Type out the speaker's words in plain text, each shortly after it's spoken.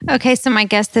Okay, so my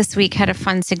guest this week had a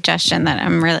fun suggestion that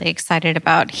I'm really excited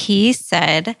about. He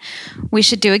said we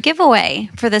should do a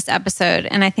giveaway for this episode,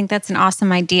 and I think that's an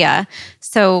awesome idea.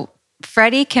 So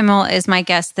Freddie Kimmel is my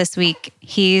guest this week.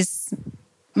 He's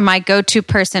my go-to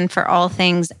person for all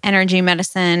things energy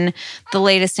medicine, the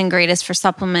latest and greatest for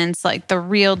supplements, like the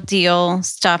real deal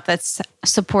stuff that's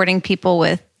supporting people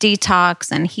with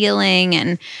detox and healing.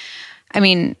 And I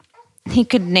mean, he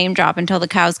could name drop until the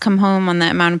cows come home on the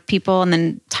amount of people and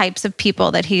then types of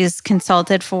people that he's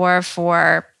consulted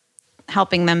for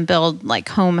helping them build like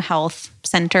home health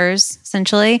centers,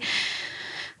 essentially.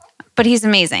 But he's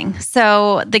amazing.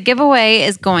 So the giveaway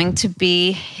is going to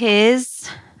be his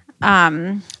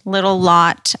little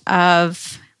lot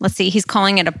of, let's see, he's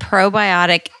calling it a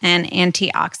probiotic and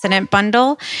antioxidant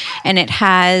bundle. And it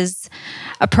has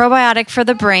a probiotic for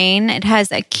the brain. It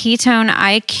has a ketone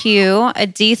IQ, a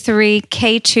D3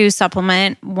 K2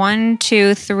 supplement,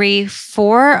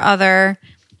 4 other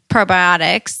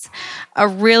probiotics, a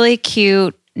really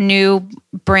cute new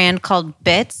brand called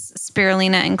Bits,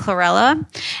 spirulina and chlorella.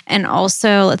 And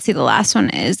also, let's see, the last one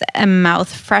is a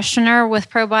mouth freshener with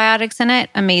probiotics in it.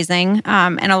 Amazing.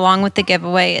 And along with the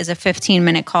giveaway is a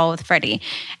 15-minute call with Freddie.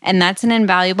 And that's an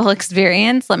invaluable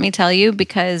experience, let me tell you,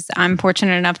 because I'm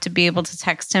fortunate enough to be able to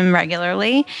text him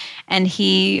regularly. And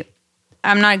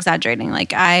I'm not exaggerating.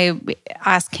 Like, I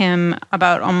ask him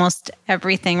about almost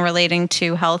everything relating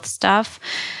to health stuff.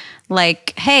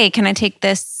 Like, hey, can I take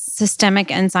this systemic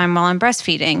enzyme while I'm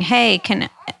breastfeeding? Hey, can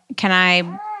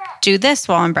I do this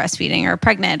while I'm breastfeeding or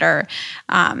pregnant? Or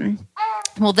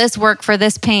will this work for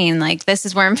this pain? Like, this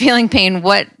is where I'm feeling pain.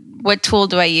 What tool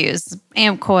do I use?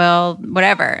 Amp coil,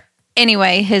 whatever.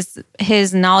 Anyway,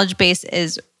 his knowledge base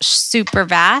is super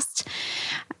vast.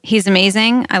 He's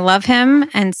amazing. I love him.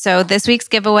 And so this week's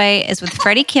giveaway is with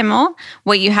Freddie Kimmel.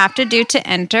 What you have to do to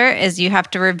enter is you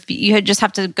just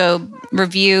have to go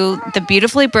review the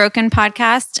Beautifully Broken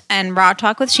podcast and Raw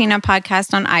Talk with Sheena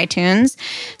podcast on iTunes,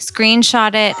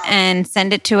 screenshot it and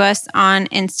send it to us on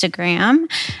Instagram.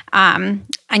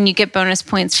 And you get bonus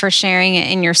points for sharing it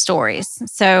in your stories.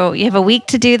 So you have a week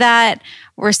to do that.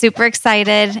 We're super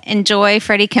excited. Enjoy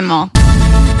Freddie Kimmel.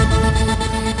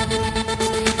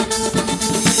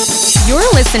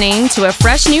 You're listening to a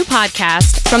fresh new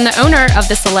podcast from the owner of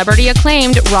the celebrity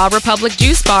acclaimed Raw Republic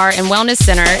Juice Bar and Wellness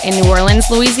Center in New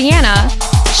Orleans, Louisiana,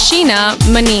 Sheena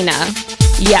Manina.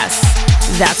 Yes,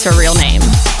 that's her real name.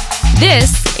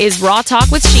 This is Raw Talk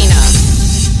with Sheena.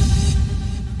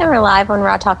 And we're live on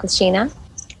Raw Talk with Sheena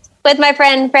with my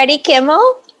friend Freddie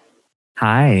Kimmel.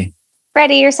 Hi.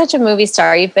 Freddie, you're such a movie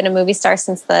star. You've been a movie star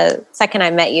since the second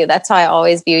I met you. That's how I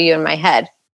always view you in my head.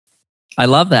 I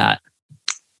love that.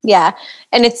 Yeah.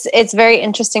 And it's very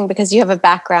interesting because you have a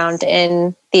background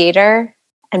in theater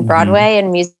and Broadway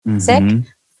and music.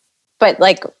 But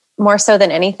like more so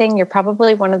than anything, you're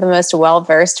probably one of the most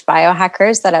well-versed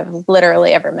biohackers that I've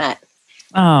literally ever met.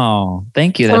 Oh,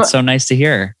 thank you. That's so nice to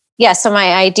hear. Yeah. So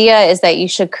my idea is that you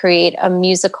should create a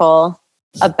musical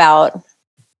about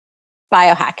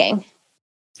biohacking.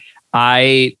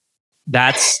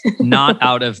 That's not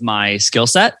out of my skill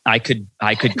set. I could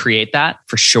create that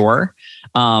for sure.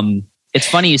 It's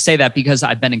funny you say that because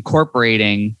I've been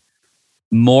incorporating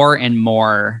more and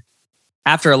more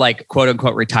after like quote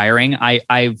unquote retiring.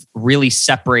 I've really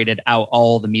separated out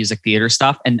all the music theater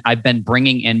stuff and I've been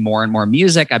bringing in more and more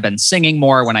music. I've been singing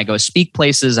more when I go speak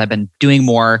places. I've been doing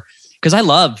more because I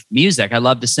love music. I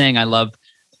love to sing. I love,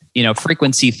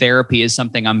 frequency therapy is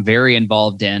something I'm very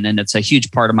involved in and it's a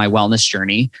huge part of my wellness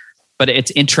journey, but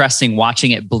it's interesting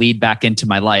watching it bleed back into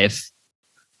my life.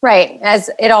 Right.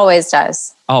 As it always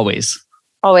does. Always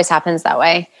happens that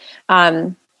way.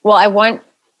 Well, I want,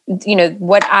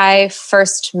 what I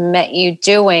first met you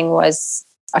doing was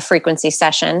a frequency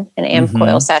session, an amp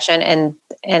coil session.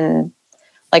 And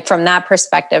like from that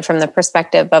perspective, from the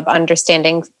perspective of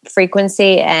understanding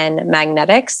frequency and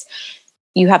magnetics,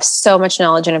 you have so much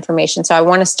knowledge and information. So I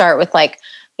want to start with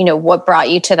what brought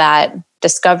you to that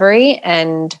discovery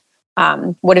and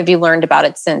what have you learned about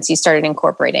it since you started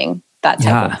incorporating that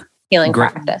type of healing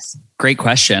practice? Great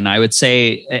question. I would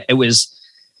say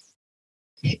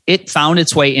it found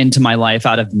its way into my life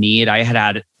out of need. I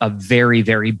had a very,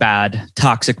 very bad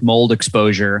toxic mold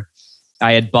exposure.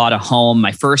 I had bought a home,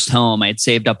 my first home. I had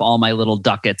saved up all my little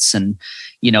ducats and,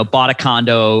 bought a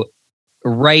condo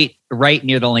right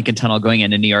near the Lincoln Tunnel going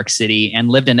into New York City and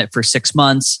lived in it for 6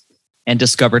 months and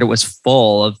discovered it was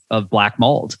full of black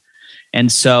mold.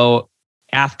 And so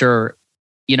after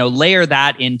layer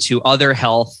that into other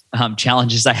health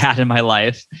challenges I had in my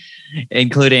life,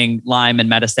 including Lyme and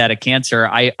metastatic cancer,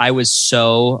 I was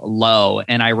so low.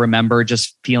 And I remember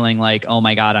just feeling like, oh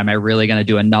my God, am I really going to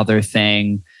do another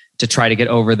thing to try to get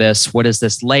over this? What is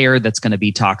this layer that's going to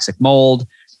be toxic mold?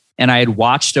 And I had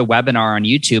watched a webinar on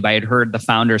YouTube. I had heard the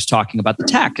founders talking about the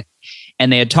tech,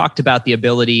 and they had talked about the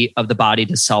ability of the body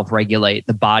to self-regulate,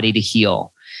 the body to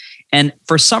heal. And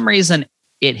for some reason,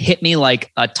 it hit me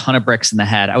like a ton of bricks in the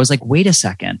head. I was like, wait a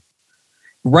second.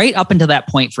 Right up until that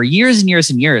point, for years and years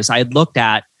and years, I had looked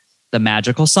at the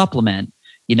magical supplement,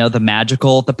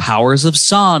 the powers of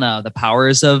sauna, the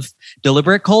powers of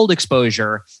deliberate cold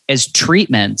exposure as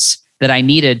treatments that I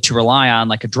needed to rely on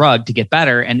like a drug to get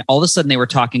better. And all of a sudden they were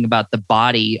talking about the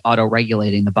body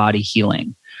auto-regulating, the body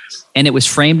healing. And it was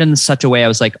framed in such a way I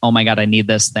was like, oh my God, I need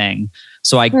this thing.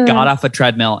 So I got off a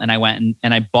treadmill and I went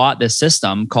and I bought this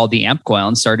system called the AMP Coil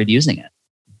and started using it.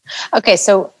 Okay.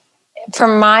 So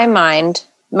from my mind,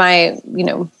 my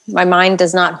mind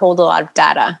does not hold a lot of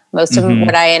data. Most of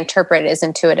what I interpret is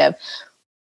intuitive.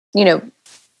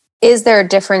 Is there a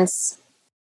difference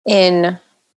in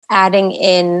adding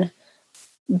in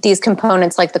these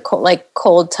components like the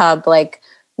cold tub, like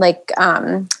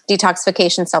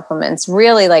detoxification supplements?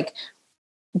 Really, like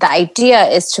the idea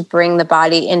is to bring the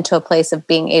body into a place of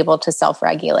being able to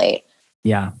self-regulate.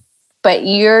 Yeah. But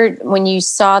when you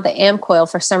saw the AMP Coil,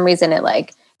 for some reason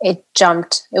it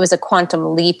jumped. It was a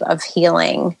quantum leap of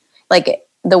healing. Like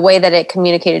the way that it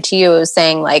communicated to you, it was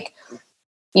saying like,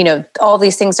 all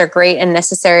these things are great and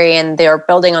necessary and they're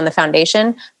building on the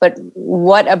foundation. But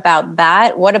what about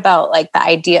that? What about like the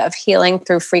idea of healing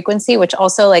through frequency, which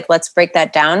also like, let's break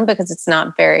that down because it's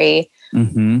not very,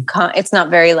 it's not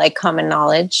very like common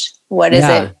knowledge. What is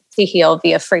it to heal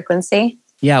via frequency?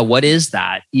 Yeah. What is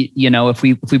that? If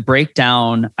we break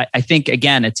down, I think,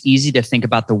 again, it's easy to think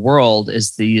about the world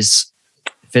as these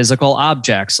physical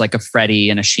objects like a Freddie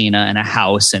and a Sheena and a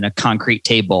house and a concrete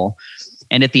table.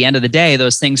 And at the end of the day,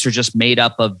 those things are just made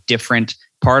up of different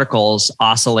particles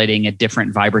oscillating at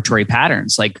different vibratory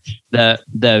patterns. Like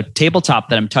the tabletop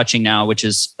that I'm touching now, which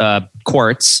is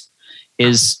quartz,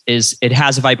 it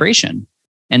has a vibration.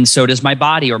 And so does my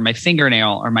body or my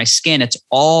fingernail or my skin. It's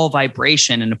all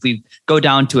vibration. And if we go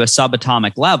down to a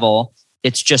subatomic level,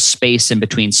 it's just space in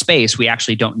between space. We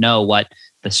actually don't know what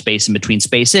the space in between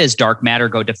space is. Dark matter,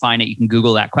 go define it. You can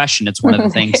Google that question. It's one of the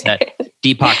things that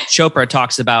Deepak Chopra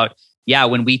talks about. Yeah,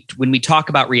 when we talk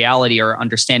about reality or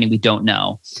understanding, we don't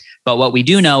know. But what we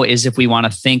do know is if we want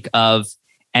to think of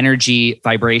energy,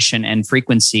 vibration, and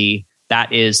frequency,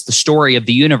 that is the story of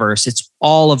the universe. It's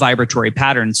all a vibratory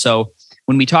pattern. So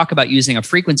when we talk about using a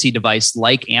frequency device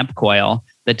like AMP Coil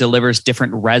that delivers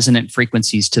different resonant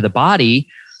frequencies to the body,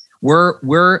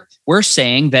 we're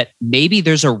saying that maybe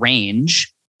there's a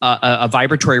range, a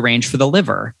vibratory range for the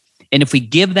liver. And if we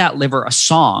give that liver a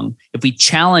song, if we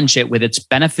challenge it with its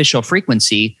beneficial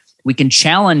frequency, we can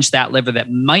challenge that liver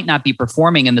that might not be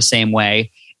performing in the same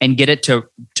way and get it to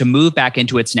move back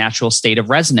into its natural state of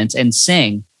resonance and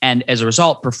sing. And as a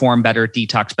result, perform better,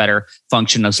 detox better,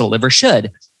 function as a liver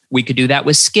should. We could do that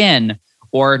with skin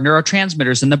or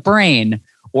neurotransmitters in the brain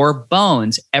or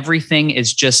bones. Everything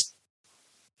is just,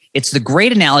 it's the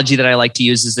great analogy that I like to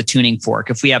use is the tuning fork.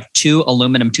 If we have two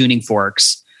aluminum tuning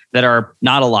forks that are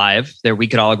not alive, there we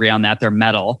could all agree on that, they're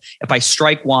metal. If I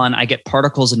strike one, I get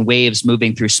particles and waves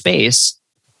moving through space.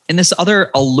 And this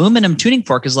other aluminum tuning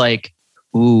fork is like,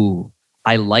 ooh,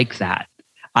 I like that.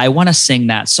 I want to sing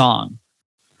that song.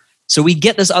 So we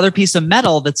get this other piece of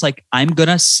metal that's like, I'm going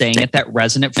to sing at that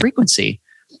resonant frequency.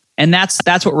 And that's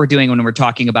what we're doing when we're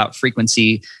talking about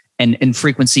frequency and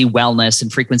frequency wellness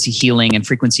and frequency healing and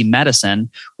frequency medicine.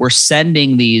 We're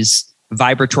sending these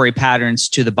vibratory patterns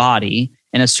to the body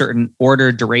in a certain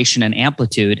order, duration, and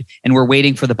amplitude. And we're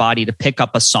waiting for the body to pick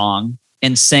up a song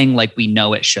and sing like we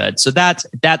know it should. So that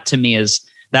to me is,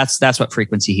 that's what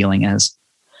frequency healing is.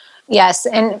 Yes.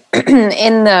 And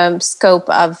in the scope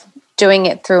of doing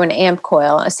it through an AMP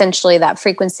coil, essentially that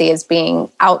frequency is being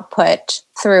output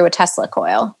through a Tesla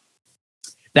coil.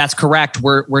 That's correct.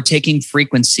 We're taking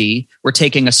frequency. We're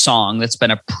taking a song that's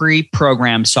been a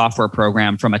pre-programmed software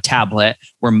program from a tablet.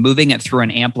 We're moving it through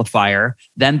an amplifier,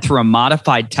 then through a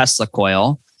modified Tesla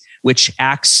coil, which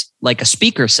acts like a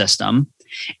speaker system.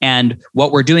 And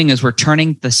what we're doing is we're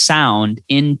turning the sound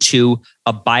into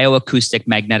a bioacoustic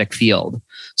magnetic field.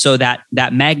 So that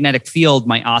magnetic field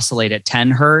might oscillate at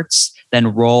 10 hertz,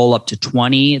 then roll up to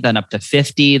 20, then up to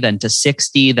 50, then to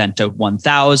 60, then to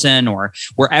 1,000, or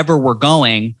wherever we're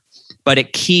going, but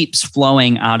it keeps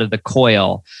flowing out of the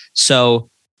coil. So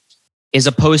as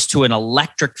opposed to an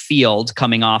electric field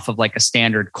coming off of like a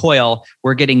standard coil,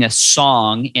 we're getting a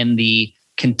song in the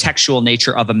contextual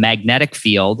nature of a magnetic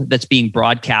field that's being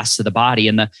broadcast to the body.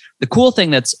 And the cool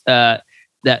thing that's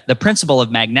the principle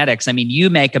of magnetics, I mean, you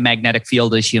make a magnetic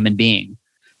field as a human being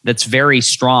that's very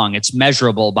strong. It's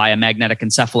measurable by a magnetic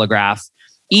encephalograph.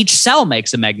 Each cell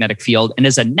makes a magnetic field. And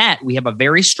as a net, we have a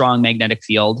very strong magnetic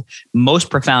field, most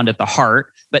profound at the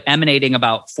heart, but emanating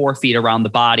about 4 feet around the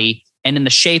body and in the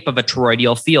shape of a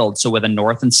toroidal field. So with a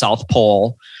north and south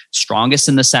pole, strongest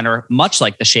in the center, much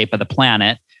like the shape of the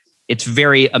planet. It's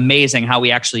very amazing how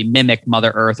we actually mimic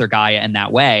Mother Earth or Gaia in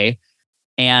that way.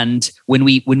 And when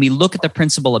we look at the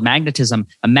principle of magnetism,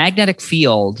 a magnetic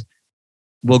field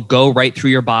will go right through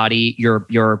your body, your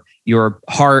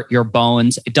heart, your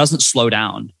bones. It doesn't slow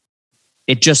down.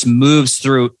 It just moves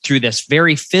through this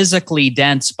very physically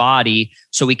dense body,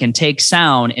 so we can take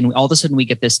sound, and all of a sudden we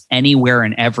get this anywhere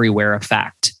and everywhere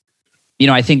effect. You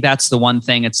know, I think that's the one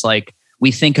thing. It's like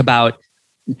we think about,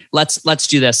 let's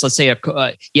do this. Let's say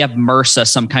you have MRSA,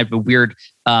 some kind of weird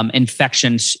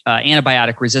infection,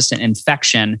 antibiotic resistant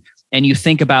infection, and you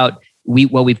think about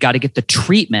we've got to get the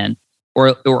treatment,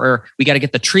 or we got to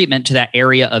get the treatment to that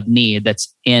area of need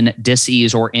that's in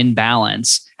dis-ease or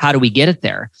imbalance. How do we get it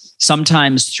there?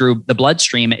 Sometimes through the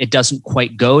bloodstream, it doesn't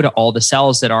quite go to all the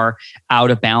cells that are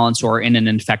out of balance or in an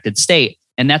infected state.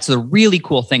 And that's the really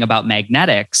cool thing about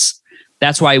magnetics.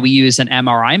 That's why we use an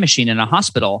MRI machine in a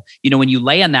hospital. You know, when you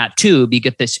lay on that tube, you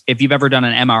get this, if you've ever done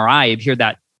an MRI, you hear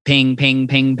that ping, ping,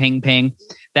 ping, ping, ping.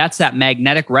 That's that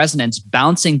magnetic resonance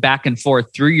bouncing back and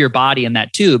forth through your body in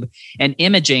that tube and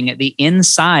imaging the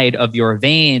inside of your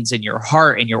veins and your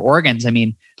heart and your organs. I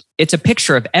mean, it's a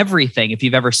picture of everything. If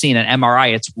you've ever seen an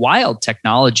MRI, it's wild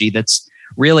technology that's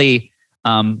really,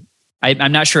 I'm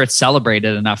not sure it's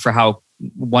celebrated enough for how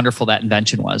wonderful that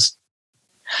invention was.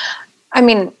 I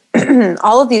mean,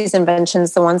 all of these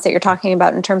inventions, the ones that you're talking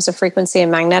about in terms of frequency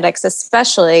and magnetics,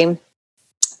 especially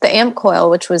the amp coil,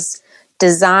 which was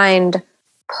designed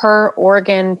per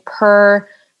organ, per,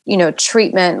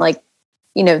 treatment, like,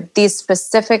 these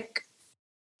specific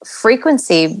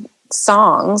frequency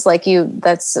songs,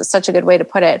 that's such a good way to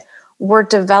put it, were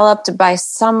developed by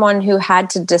someone who had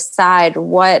to decide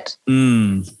what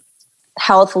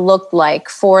health looked like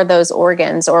for those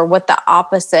organs, or what the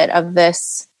opposite of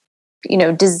this,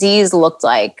 disease looked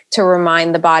like, to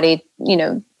remind the body,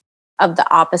 of the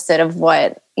opposite of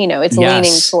what, it's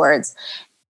leaning towards.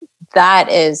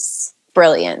 That is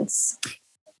brilliance.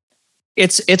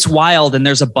 It's wild. And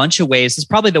there's a bunch of ways. It's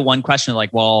probably the one question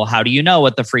like, well, how do you know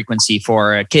what the frequency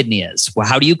for a kidney is? Well,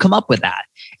 how do you come up with that?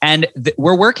 And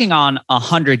we're working on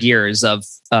 100 years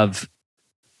of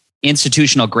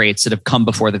institutional greats that have come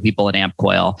before the people at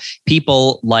AmpCoil.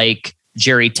 People like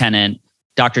Jerry Tennant,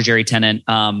 Dr. Jerry Tennant,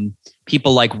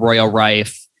 people like Royal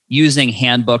Rife, using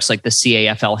handbooks like the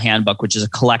CAFL handbook, which is a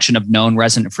collection of known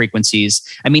resonant frequencies.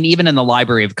 I mean, even in the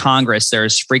Library of Congress,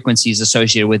 there's frequencies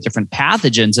associated with different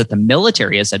pathogens that the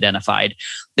military has identified.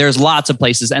 There's lots of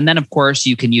places. And then, of course,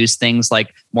 you can use things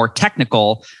like more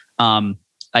technical,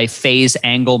 a phase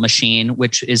angle machine,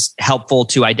 which is helpful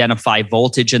to identify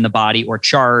voltage in the body or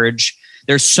charge.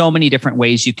 There's so many different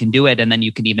ways you can do it. And then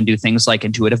you can even do things like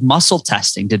intuitive muscle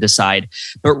testing to decide.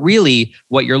 But really,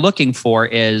 what you're looking for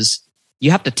is you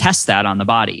have to test that on the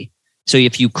body. So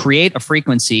if you create a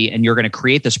frequency and you're going to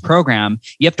create this program,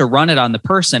 you have to run it on the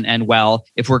person. And well,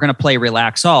 if we're going to play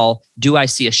Relax All, do I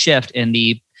see a shift in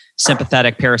the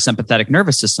sympathetic, parasympathetic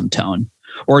nervous system tone?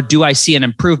 Or do I see an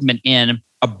improvement in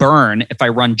a burn if I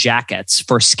run jackets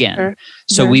for skin? Mm-hmm.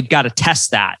 So we've got to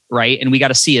test that, right? And we got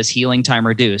to see, is healing time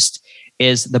reduced?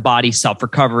 Is the body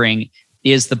self-recovering?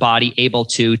 Is the body able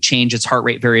to change its heart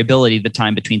rate variability, the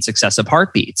time between successive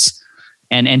heartbeats?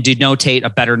 And denotate a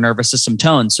better nervous system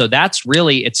tone. So that's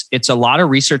really, it's a lot of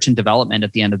research and development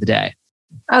at the end of the day.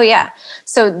 Oh yeah.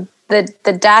 So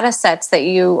the data sets that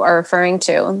you are referring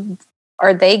to,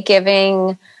 are they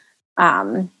giving,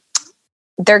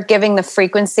 they're giving the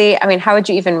frequency? I mean, how would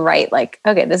you even write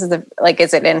okay, this is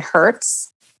is it in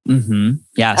hertz? Mm-hmm.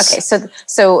 Yes. Okay.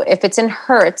 So if it's in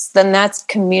hertz, then that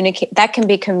can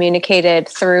be communicated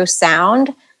through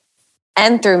sound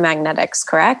and through magnetics,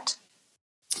 correct?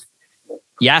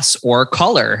 Yes, or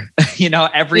color.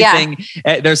 Everything.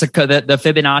 Yeah. There's the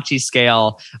Fibonacci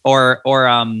scale, or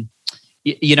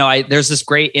there's this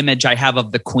great image I have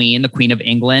of the Queen of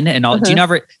England, and all. Mm-hmm. Do you know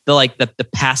the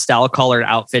pastel colored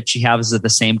outfit she has is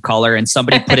the same color, and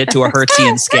somebody put it to a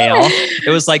Hertzian scale. It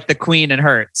was like the Queen in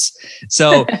Hertz.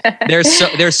 So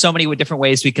there's so many different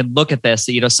ways we can look at this.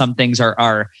 Some things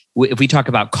are if we talk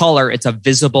about color, it's a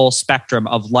visible spectrum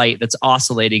of light that's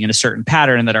oscillating in a certain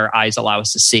pattern that our eyes allow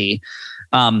us to see.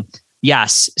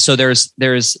 Yes. So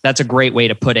that's a great way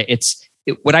to put it.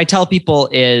 What I tell people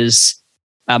is,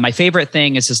 my favorite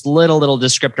thing is this little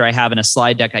descriptor I have in a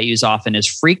slide deck I use often is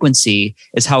frequency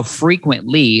is how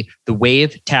frequently the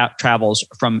wave travels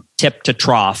from tip to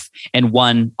trough in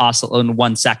one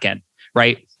second,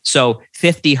 right? So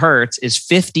 50 hertz is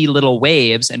 50 little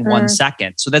waves in 1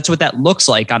 second. So that's what that looks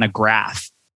like on a graph.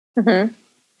 Mm-hmm.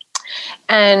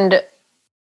 And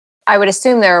I would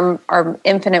assume there are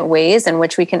infinite ways in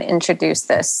which we can introduce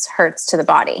this hertz to the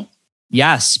body.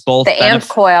 Yes, both. The amp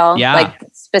coil, like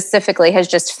specifically, has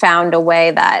just found a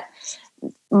way that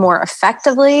more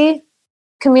effectively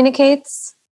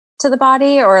communicates to the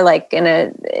body, or like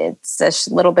it's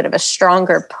a little bit of a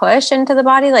stronger push into the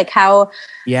body. Like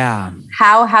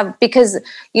because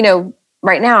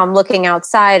right now I'm looking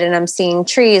outside and I'm seeing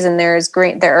trees and there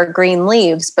are green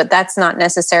leaves, but that's not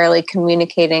necessarily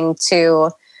communicating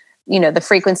to, the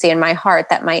frequency in my heart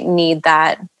that might need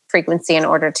that frequency in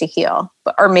order to heal.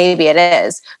 Or maybe it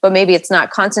is, but maybe it's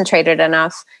not concentrated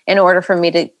enough in order for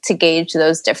me to gauge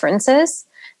those differences.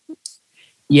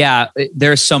 Yeah,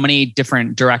 there's so many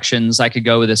different directions I could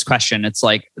go with this question. It's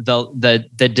like the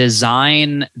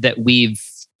design that we've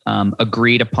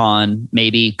agreed upon,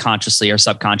 maybe consciously or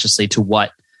subconsciously, to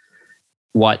what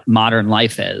modern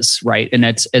life is, right? And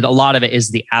a lot of it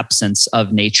is the absence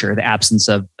of nature, the absence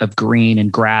of green and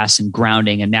grass and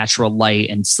grounding and natural light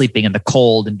and sleeping in the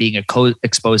cold and being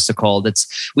exposed to cold.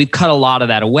 We've cut a lot of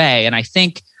that away, and I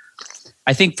think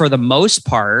for the most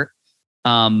part,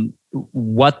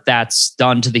 what that's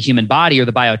done to the human body or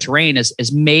the bioterrain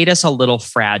is made us a little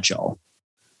fragile.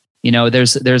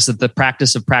 There's the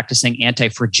practice of practicing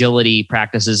anti-fragility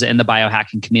practices in the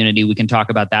biohacking community. We can talk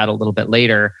about that a little bit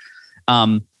later.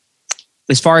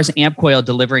 As far as amp coil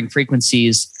delivering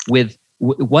frequencies with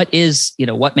what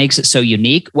makes it so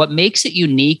unique? What makes it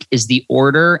unique is the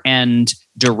order and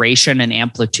duration and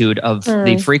amplitude of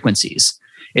the frequencies.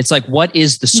 It's like, what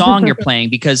is the song you're playing?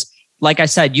 Because like I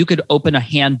said, you could open a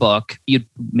handbook.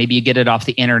 Maybe you get it off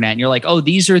the internet, and you're like, "Oh,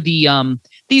 these are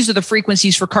the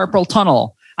frequencies for carpal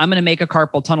tunnel. I'm going to make a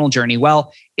carpal tunnel journey."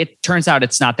 Well, it turns out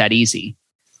it's not that easy.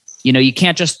 You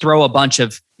can't just throw a bunch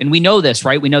of, and we know this,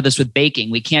 right? We know this with baking.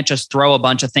 We can't just throw a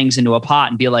bunch of things into a pot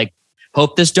and be like,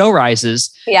 "Hope this dough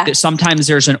rises." Yeah. Sometimes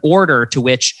there's an order to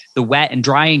which the wet and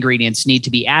dry ingredients need to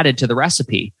be added to the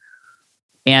recipe,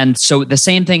 and so the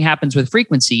same thing happens with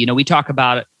frequency. We talk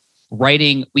about it.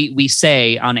 Writing, we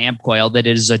say on amp coil that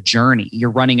it is a journey. You're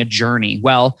running a journey.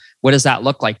 Well, what does that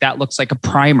look like? That looks like a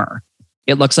primer.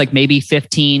 It looks like maybe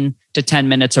 15 to 10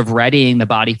 minutes of readying the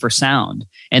body for sound.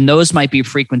 And those might be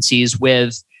frequencies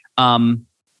with the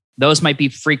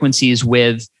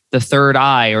third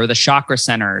eye or the chakra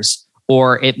centers,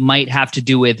 or it might have to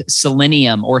do with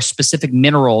selenium or specific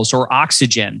minerals or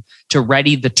oxygen to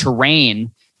ready the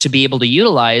terrain to be able to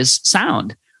utilize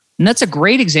sound. And that's a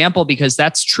great example because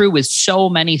that's true with so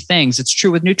many things. It's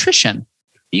true with nutrition.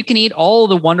 You can eat all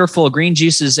the wonderful green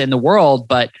juices in the world,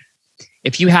 but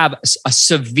if you have a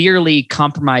severely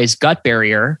compromised gut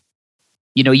barrier,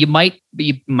 you might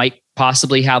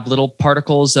possibly have little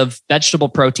particles of vegetable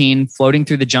protein floating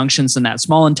through the junctions in that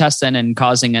small intestine and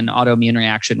causing an autoimmune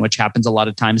reaction, which happens a lot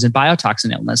of times in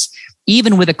biotoxin illness,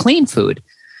 even with a clean food.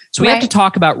 So we have to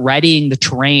talk about readying the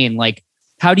terrain, like,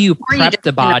 how do you prep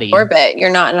the body? Orbit.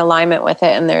 You're not in alignment with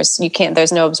it, and there's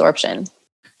no absorption.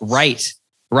 Right.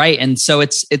 And so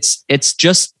it's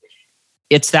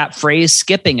that phrase,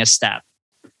 skipping a step.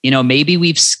 Maybe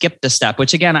we've skipped a step,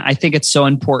 which again, I think it's so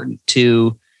important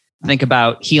to think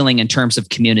about healing in terms of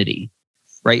community,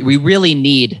 right? We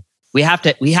have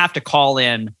to call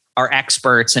in our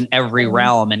experts in every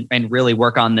realm and really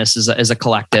work on this as a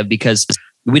collective, because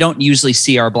we don't usually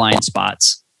see our blind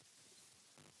spots.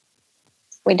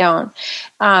 We don't.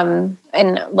 And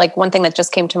like one thing that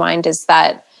just came to mind is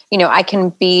that, I can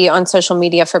be on social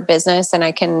media for business and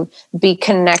I can be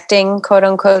connecting, quote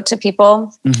unquote, to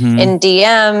people in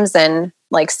DMs and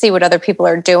like see what other people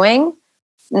are doing,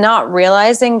 not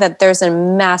realizing that there's a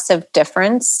massive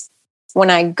difference when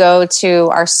I go to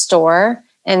our store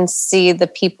and see the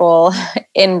people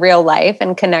in real life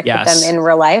and connect with them in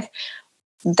real life.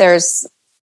 There's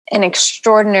an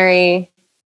extraordinary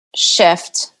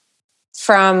shift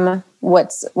from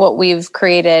what we've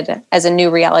created as a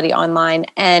new reality online,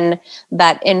 and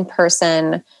that in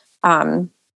person,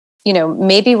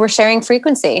 maybe we're sharing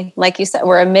frequency. Like you said,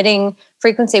 we're emitting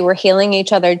frequency. We're healing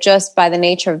each other just by the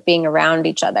nature of being around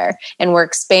each other, and we're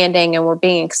expanding and we're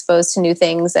being exposed to new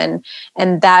things. And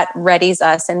that readies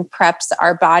us and preps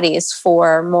our bodies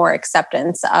for more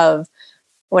acceptance of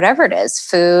whatever it is: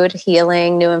 food,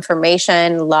 healing, new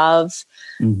information, love.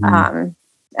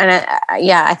 And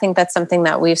I think that's something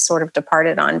that we've sort of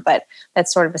departed on, but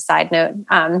that's sort of a side note.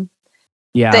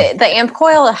 The AMP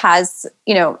coil has,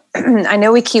 I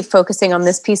know we keep focusing on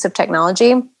this piece of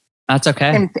technology. That's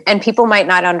okay. And people might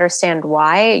not understand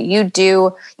why.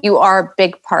 You are a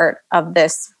big part of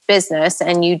this business,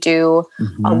 and you do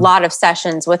a lot of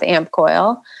sessions with AMP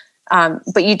coil.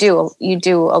 But you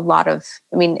do a lot of,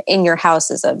 in your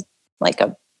house is a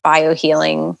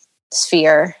biohealing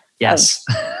sphere. Yes.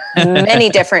 Many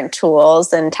different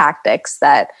tools and tactics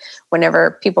that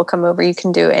whenever people come over, you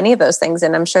can do any of those things.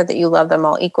 And I'm sure that you love them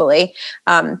all equally.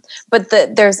 But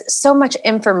there's so much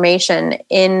information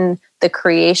in the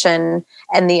creation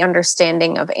and the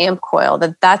understanding of AMP coil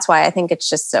that's why I think it's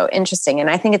just so interesting. And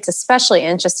I think it's especially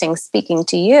interesting speaking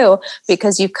to you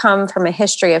because you come from a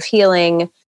history of healing,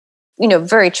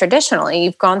 very traditionally.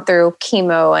 You've gone through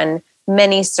chemo and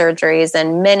many surgeries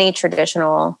and many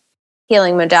traditional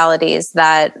healing modalities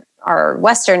that are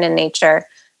Western in nature.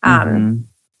 And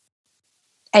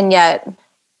yet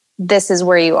this is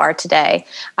where you are today.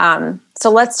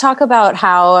 So let's talk about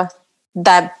how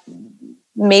that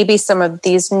maybe some of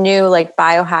these new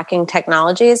biohacking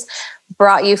technologies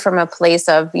brought you from a place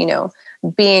of,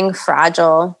 being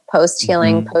fragile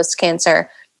post-healing, post-cancer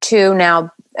to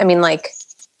now,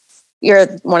 you're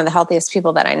one of the healthiest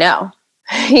people that I know.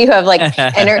 You have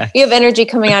you have energy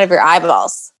coming out of your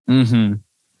eyeballs. So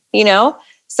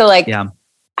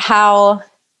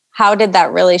how did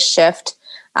that really shift?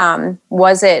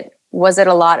 Was it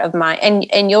a lot of my,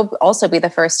 and you'll also be the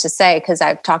first to say, because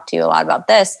I've talked to you a lot about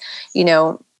this,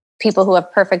 people who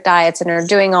have perfect diets and are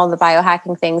doing all the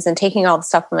biohacking things and taking all the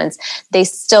supplements, they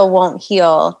still won't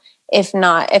heal if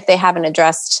they haven't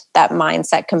addressed that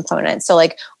mindset component. So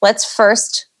let's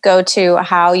first go to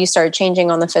how you started changing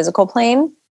on the physical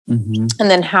plane, and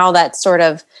then how that sort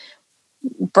of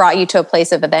brought you to a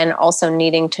place of then also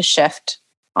needing to shift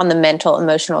on the mental,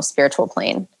 emotional, spiritual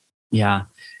plane. Yeah.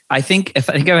 I think if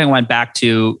I went back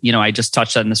to, I just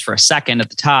touched on this for a second at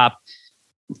the top.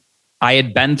 I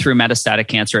had been through metastatic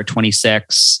cancer at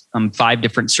 26, 5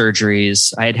 different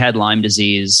surgeries. I had Lyme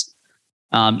disease.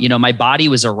 My body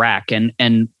was a wreck.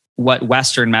 And what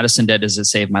Western medicine did is it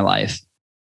saved my life.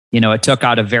 It took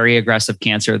out a very aggressive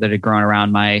cancer that had grown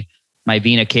around my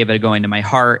vena cava going to my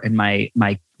heart and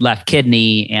my left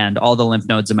kidney and all the lymph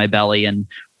nodes in my belly. And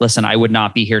listen, I would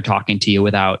not be here talking to you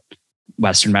without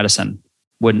Western medicine.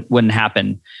 Wouldn't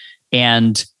happen.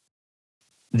 And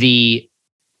the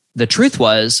truth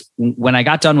was, when I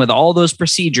got done with all those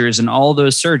procedures and all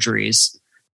those surgeries,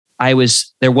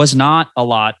 there was not a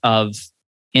lot of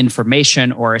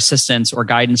information or assistance or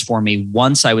guidance for me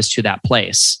once I was to that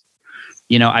place.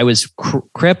 I was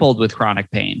crippled with chronic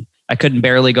pain. I couldn't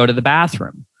barely go to the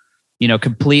bathroom.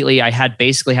 Completely. I had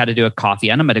basically had to do a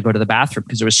coffee enema to go to the bathroom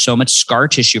because there was so much scar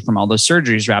tissue from all those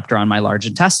surgeries wrapped around my large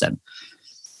intestine.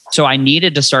 So I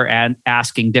needed to start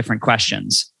asking different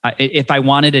questions if I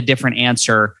wanted a different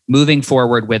answer moving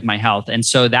forward with my health. And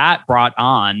so that brought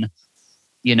on,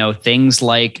 things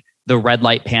like the red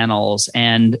light panels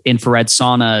and infrared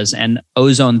saunas and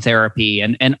ozone therapy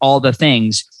and all the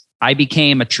things. I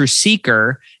became a true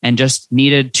seeker and just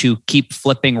needed to keep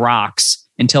flipping rocks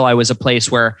until I was a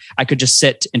place where I could just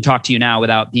sit and talk to you now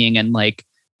without being in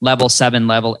level 7,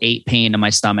 level 8 pain in my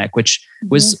stomach, which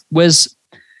was,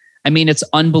 it's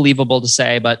unbelievable to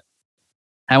say, but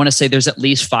I want to say there's at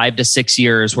least 5 to 6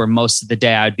 years where most of the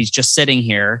day I'd be just sitting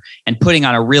here and putting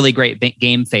on a really great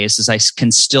game face, as I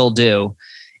can still do,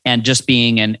 and just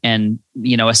being in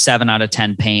a 7 out of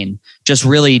 10 pain, just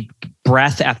really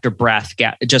breath after breath,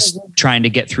 just trying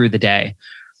to get through the day.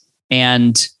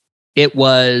 And it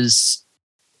was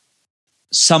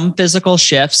some physical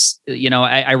shifts.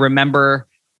 I remember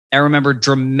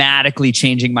dramatically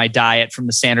changing my diet from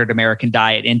the standard American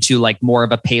diet into more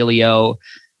of a paleo,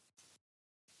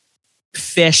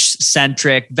 fish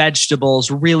centric,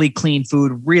 vegetables, really clean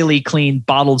food, really clean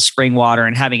bottled spring water,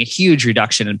 and having a huge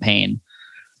reduction in pain,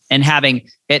 and having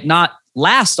it not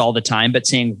last all the time, but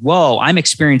saying, whoa, I'm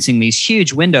experiencing these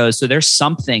huge windows. So there's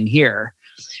something here.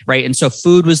 Right. And so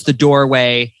food was the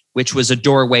doorway, which was a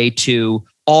doorway to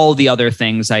all the other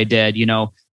things I did,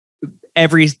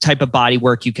 every type of body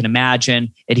work you can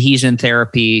imagine, adhesion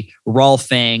therapy,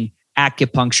 Rolfing,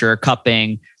 acupuncture,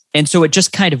 cupping. And so it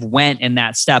just kind of went in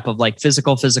that step of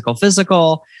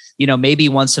physical. Maybe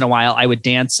once in a while I would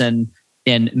dance in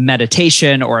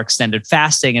meditation or extended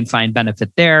fasting and find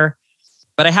benefit there.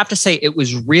 But I have to say it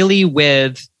was really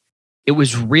with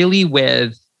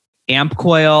AMP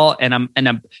coil and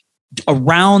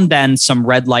around then some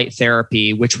red light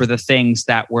therapy, which were the things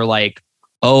that were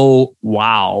oh,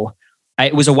 wow.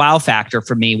 It was a wow factor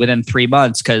for me within 3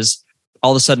 months, because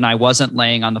all of a sudden I wasn't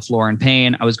laying on the floor in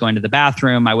pain. I was going to the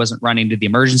bathroom. I wasn't running to the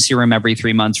emergency room every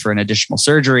 3 months for an additional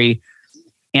surgery.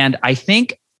 And I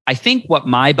think what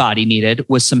my body needed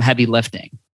was some heavy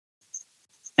lifting.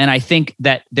 And I think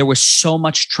that there was so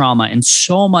much trauma and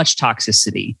so much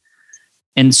toxicity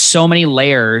and so many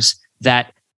layers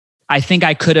that I think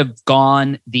I could have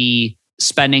gone the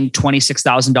spending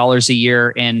 $26,000 a year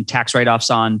in tax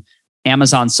write-offs on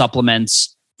Amazon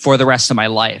supplements for the rest of my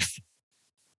life.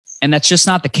 And that's just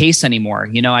not the case anymore.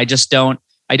 You know, I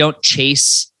don't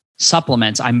chase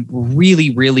supplements. I'm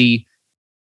really, really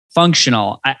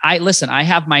functional. I listen, I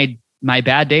have my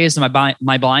bad days and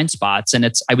my blind spots. And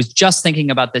I was just thinking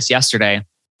about this yesterday.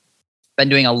 Been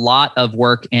doing a lot of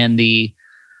work in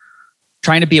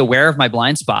trying to be aware of my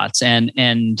blind spots and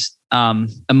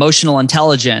emotional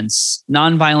intelligence,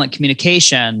 nonviolent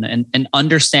communication, and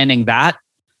understanding that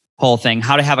whole thing,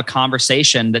 how to have a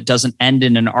conversation that doesn't end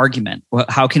in an argument.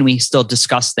 How can we still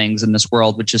discuss things in this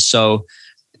world, which is so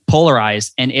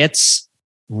polarized? And it's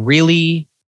really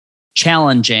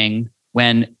challenging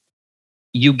when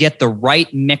you get the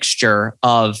right mixture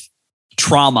of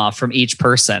trauma from each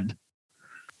person.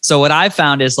 So what I've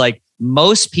found is like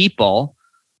most people,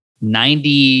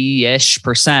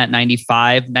 90-ish%,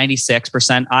 95,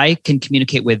 96%, I can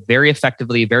communicate with very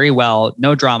effectively, very well,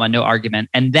 no drama, no argument.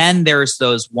 And then there's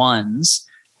those ones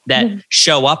that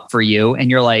show up for you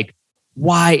and you're like,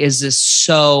 why is this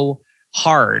so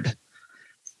hard?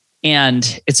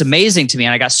 And it's amazing to me.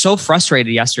 And I got so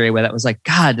frustrated yesterday with it. I was like,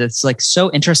 God, it's like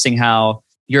so interesting how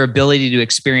your ability to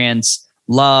experience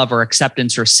love or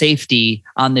acceptance or safety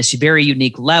on this very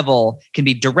unique level can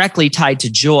be directly tied to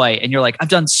joy. And you're like, I've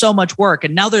done so much work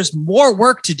and now there's more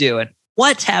work to do. And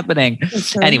what's happening?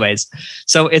 Okay. Anyways,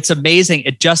 so it's amazing.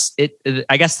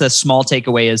 I guess the small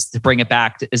takeaway is to bring it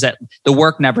back is that the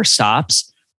work never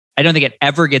stops. I don't think it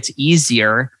ever gets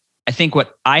easier. I think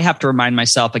what I have to remind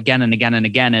myself again and again and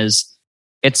again is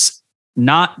it's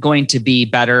not going to be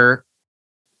better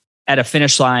at a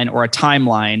finish line or a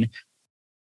timeline.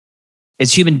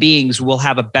 As human beings, we'll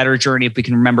have a better journey if we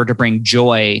can remember to bring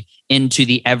joy into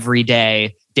the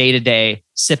everyday, day-to-day,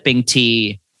 sipping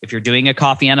tea. If you're doing a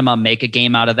coffee enema, make a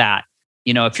game out of that.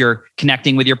 You know, if you're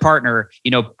connecting with your partner, you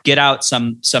know, get out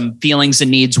some feelings and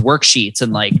needs worksheets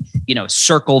and like, you know,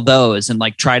 circle those and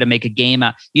like try to make a game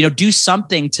out. You know, do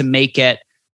something to make it.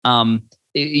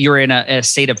 You're in a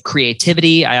state of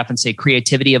creativity. I often say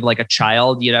creativity of like a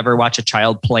child. You'd ever watch a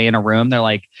child play in a room?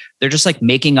 They're just like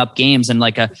making up games and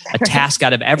like a task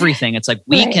out of everything. It's like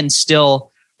we can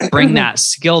still bring that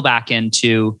skill back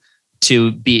into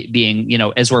being, you know,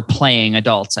 as we're playing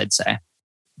adults, I'd say.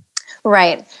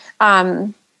 Right.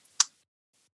 And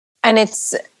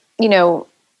it's, you know,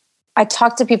 I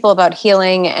talk to people about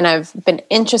healing and I've been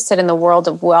interested in the world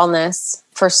of wellness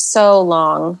for so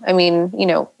long. I mean, you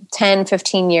know, 10,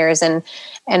 15 years. And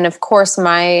of course,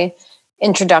 my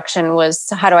introduction was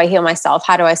how do I heal myself?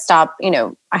 How do I stop? You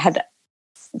know, I had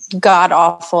god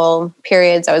awful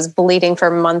periods. I was bleeding for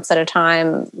months at a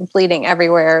time, bleeding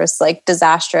everywhere. It was like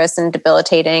disastrous and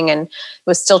debilitating, and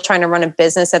was still trying to run a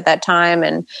business at that time.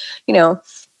 And, you know,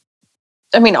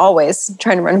 I mean, always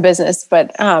trying to run a business,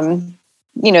 but,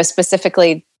 you know,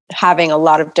 specifically having a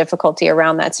lot of difficulty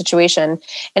around that situation.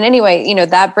 And anyway, you know,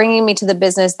 that bringing me to the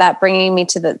business, that bringing me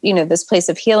to the, you know, this place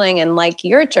of healing. And like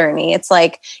your journey, it's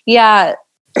like, yeah,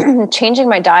 changing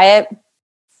my diet,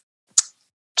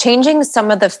 changing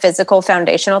some of the physical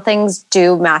foundational things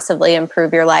do massively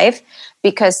improve your life,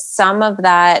 because some of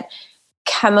that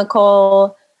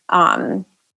chemical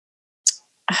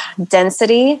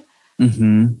density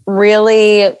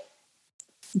really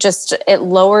just, it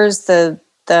lowers the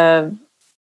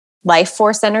life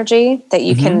force energy that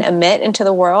you can emit into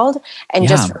the world, and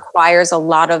just requires a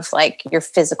lot of like your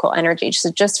physical energy. So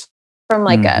just from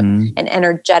like an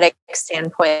energetic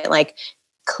standpoint, like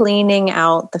cleaning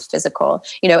out the physical,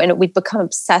 you know, and we've become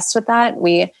obsessed with that.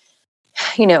 We,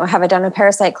 you know, have I done a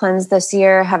parasite cleanse this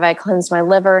year? Have I cleansed my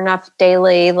liver enough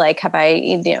daily? Like, have I,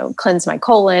 you know, cleansed my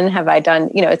colon? Have I done,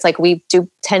 you know, it's like we do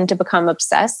tend to become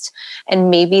obsessed,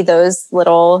 and maybe those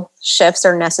little shifts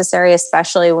are necessary,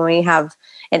 especially when we have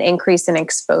an increase in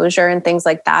exposure and things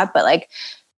like that. But like,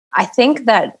 I think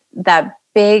that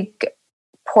big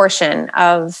portion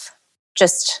of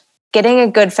just getting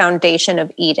a good foundation of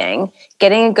eating,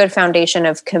 getting a good foundation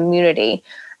of community,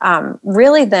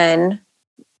 really then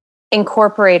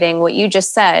incorporating what you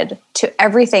just said to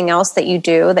everything else that you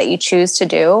do, that you choose to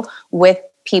do with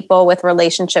people, with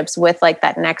relationships, with like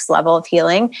that next level of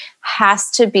healing,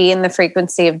 has to be in the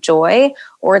frequency of joy,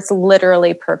 or it's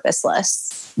literally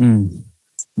purposeless.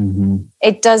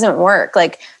 It doesn't work.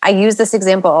 Like I use this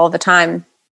example all the time.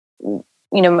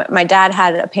 my dad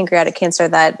had a pancreatic cancer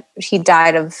that he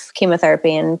died of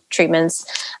chemotherapy and treatments.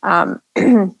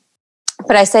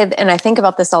 But I say, and I think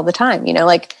about this all the time,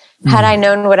 like, had I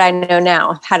known what I know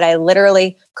now, had I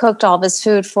literally cooked all of his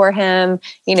food for him,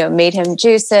 made him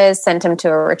juices, sent him to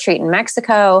a retreat in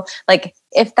Mexico, like,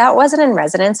 if that wasn't in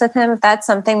resonance with him, if that's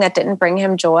something that didn't bring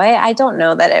him joy, I don't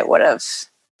know that it would have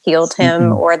healed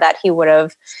him or that he would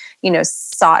have,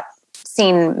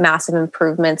 seen massive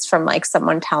improvements from like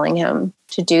someone telling him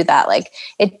to do that. Like,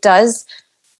 it does,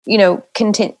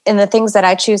 continue in the things that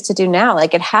I choose to do now.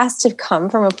 Like, it has to come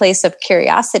from a place of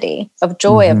curiosity, of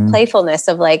joy, of playfulness,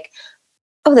 of like,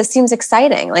 oh, this seems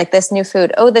exciting. Like this new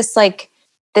food. Oh, this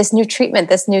new treatment,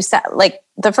 this new set. Like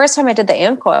the first time I did the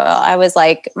AmCoil, I was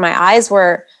like, my eyes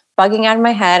were bugging out of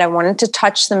my head. I wanted to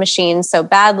touch the machine so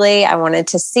badly. I wanted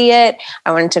to see it.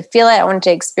 I wanted to feel it. I wanted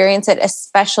to experience it,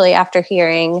 especially after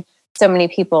hearing so many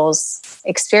people's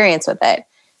experience with it.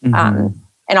 And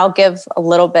I'll give a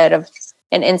little bit of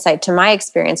an insight to my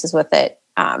experiences with it.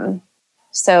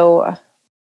 So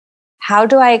how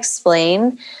do I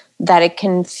explain that it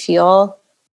can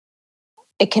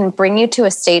bring you to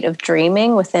a state of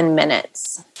dreaming within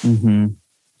minutes?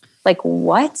 Like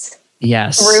what?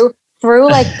 Yes. Through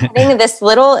like putting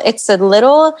it's a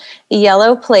little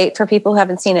yellow plate for people who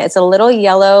haven't seen it. It's a little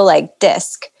yellow like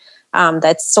disc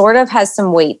that sort of has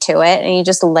some weight to it. And you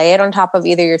just lay it on top of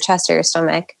either your chest or your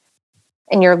stomach.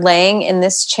 And you're laying in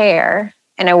this chair.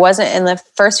 And in the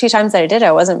first few times that I did it,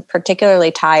 I wasn't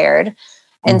particularly tired.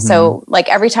 And so like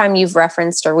every time you've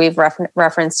referenced or we've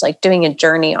referenced like doing a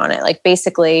journey on it, like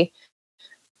basically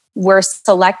we're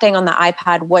selecting on the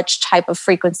iPad which type of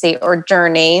frequency or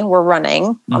journey we're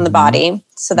running on the body.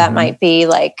 So that might be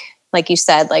like you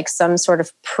said, like some sort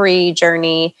of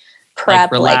pre-journey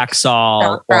prep, like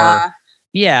Relaxol or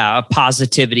a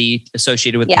positivity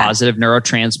associated with positive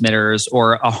neurotransmitters,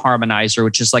 or a harmonizer,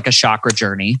 which is like a chakra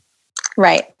journey.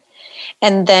 Right.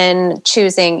 And then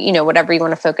choosing, whatever you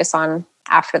want to focus on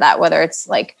after that, whether it's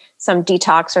like some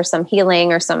detox or some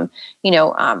healing or some,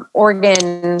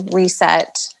 organ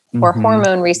reset or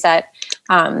hormone reset.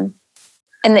 And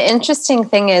the interesting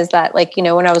thing is that like,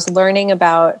 when I was learning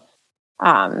about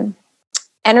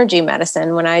energy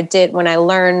medicine, when I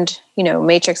learned,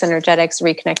 matrix energetics,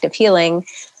 reconnective healing,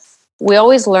 we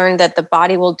always learned that the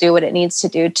body will do what it needs to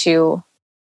do to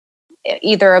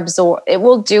either absorb, it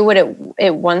will do what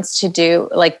it wants to do,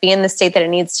 like be in the state that it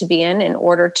needs to be in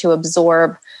order to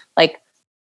absorb like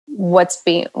what's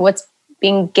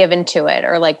being given to it,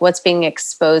 or like what's being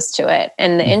exposed to it.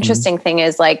 And the interesting thing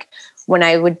is like when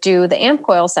I would do the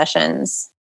AmCoil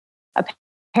sessions,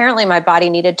 apparently my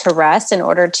body needed to rest in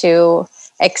order to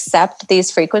accept these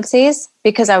frequencies,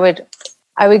 because I would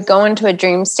go into a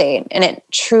dream state, and it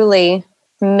truly,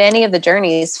 many of the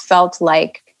journeys felt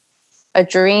like a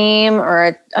dream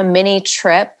or a mini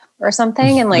trip or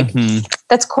something. And like,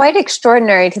 that's quite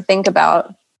extraordinary to think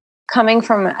about, coming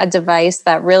from a device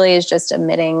that really is just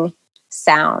emitting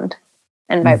sound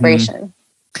and vibration.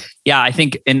 Yeah, I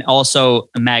think, and also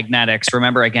magnetics.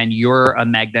 Remember, again, you're a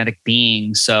magnetic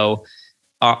being. So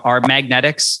our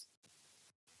magnetics,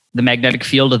 the magnetic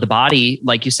field of the body,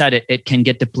 like you said, it can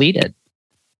get depleted.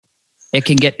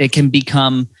 It can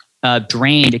become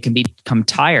drained. It can become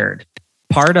tired.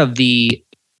 Part of the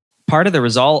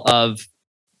result of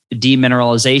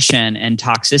demineralization and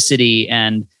toxicity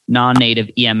and non-native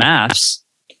EMFs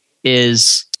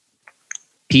is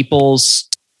people's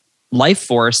life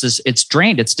force it's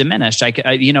drained, it's diminished.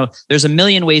 There's a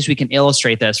million ways we can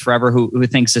illustrate this. Forever who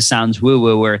thinks this sounds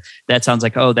woo-woo, or that sounds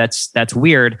like, oh, that's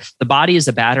weird. The body is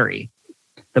a battery.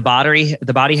 The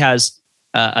body has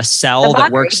a cell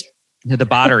that works. The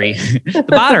battery.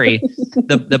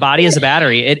 The body is a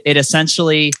battery. It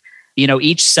essentially,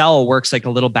 each cell works like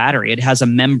a little battery. It has a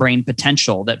membrane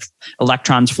potential that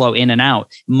electrons flow in and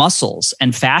out. Muscles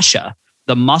and fascia.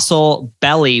 The muscle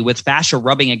belly with fascia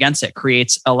rubbing against it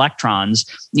creates electrons.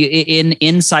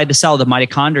 Inside the cell, the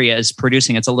mitochondria is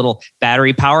producing, it's a little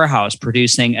battery powerhouse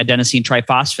producing adenosine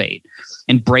triphosphate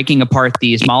and breaking apart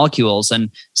these molecules and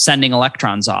sending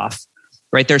electrons off.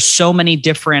 Right? There's so many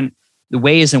different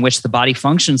ways in which the body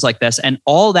functions like this. And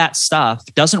all that stuff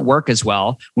doesn't work as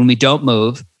well when we don't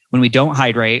move, when we don't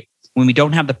hydrate, when we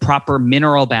don't have the proper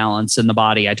mineral balance in the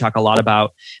body. I talk a lot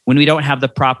about when we don't have the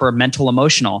proper mental,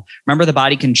 emotional. Remember, the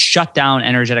body can shut down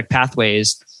energetic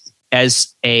pathways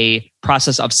as a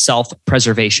process of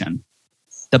self-preservation.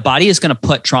 The body is going to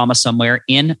put trauma somewhere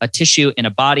in a tissue, in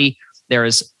a body. There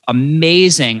is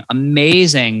amazing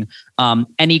N=1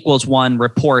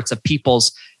 reports of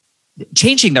people's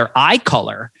changing their eye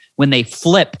color when they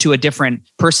flip to a different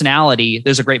personality.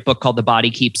 There's a great book called The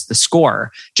Body Keeps the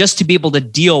Score, just to be able to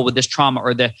deal with this trauma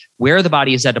or where the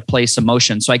body is at a place of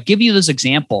motion. So I give you those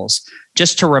examples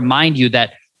just to remind you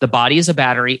that the body is a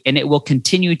battery and it will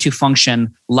continue to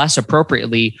function less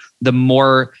appropriately the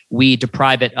more we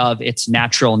deprive it of its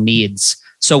natural needs.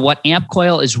 So what Amp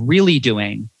Coil is really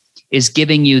doing is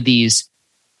giving you these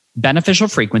beneficial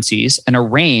frequencies and a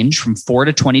range from 4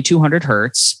 to 2200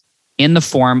 hertz in the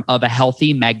form of a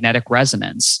healthy magnetic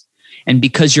resonance. And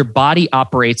because your body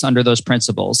operates under those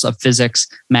principles of physics,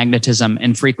 magnetism,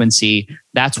 and frequency,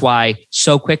 that's why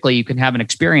so quickly you can have an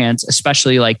experience,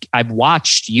 especially like I've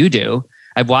watched you do.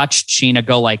 I've watched Sheena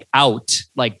go like out,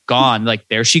 like gone, like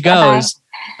there she goes.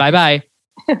 Bye-bye.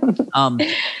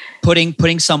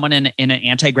 Putting someone in an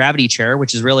anti-gravity chair,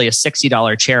 which is really a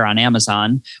 $60 chair on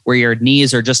Amazon, where your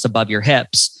knees are just above your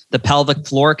hips, the pelvic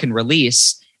floor can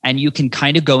release and you can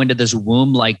kind of go into this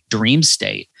womb-like dream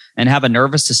state and have a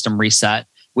nervous system reset,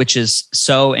 which is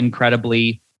so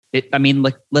incredibly,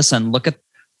 listen, look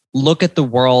at the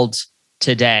world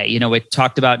today. You know, we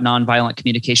talked about nonviolent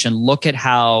communication. Look at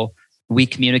how we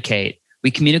communicate. We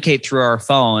communicate through our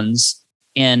phones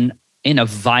in a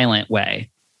violent way.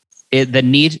 The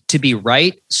need to be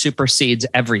right supersedes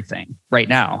everything right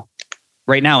now.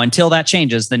 Right now, until that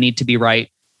changes, the need to be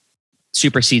right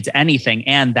supersedes anything.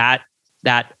 And that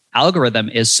algorithm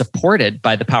is supported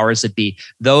by the powers that be.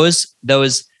 Those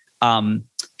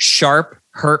sharp,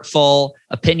 hurtful,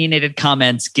 opinionated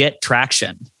comments get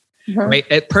traction. Mm-hmm. Right?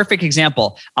 A perfect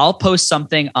example. I'll post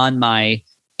something on my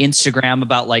Instagram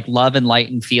about like love and light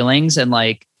and feelings, and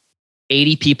like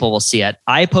 80 people will see it.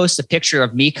 I post a picture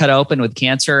of me cut open with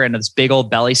cancer and this big old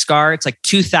belly scar. It's like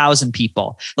 2,000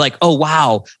 people like, oh,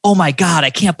 wow. Oh my God. I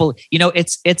can't believe,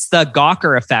 it's the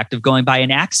Gawker effect of going by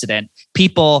an accident.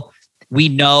 People, we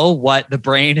know what the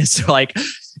brain is like.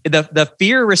 The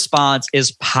fear response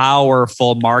is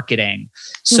powerful marketing.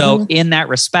 So in that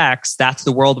respects, that's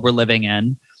the world we're living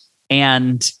in.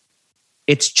 And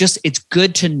it's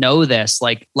good to know this.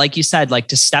 Like you said, like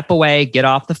to step away, get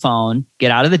off the phone, get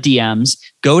out of the DMs,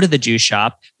 go to the juice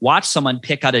shop, watch someone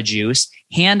pick out a juice,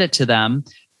 hand it to them,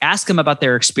 ask them about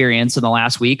their experience in the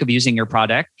last week of using your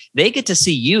product. They get to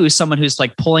see you, someone who's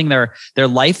like pulling their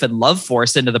life and love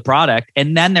force into the product.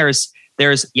 And then there's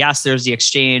the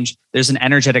exchange. There's an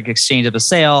energetic exchange of a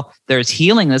sale. There's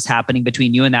healing that's happening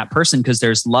between you and that person because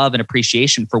there's love and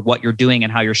appreciation for what you're doing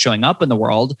and how you're showing up in the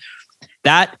world.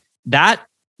 That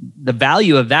the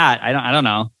value of that, I don't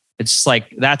know. It's just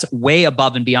like, that's way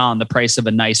above and beyond the price of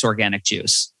a nice organic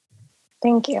juice.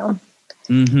 Thank you.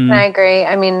 Mm-hmm. I agree.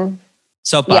 I mean,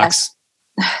 soapbox.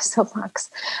 Yes. Soapbox.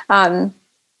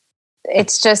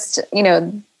 It's just,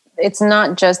 it's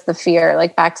not just the fear,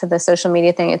 like back to the social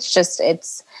media thing. It's just,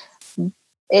 it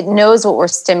knows what we're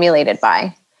stimulated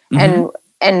by. Mm-hmm.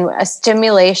 And a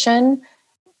stimulation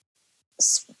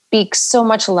speaks so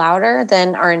much louder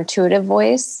than our intuitive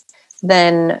voice,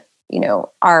 than,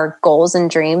 our goals and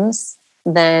dreams,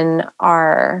 than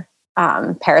our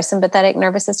parasympathetic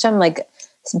nervous system. Like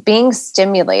being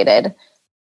stimulated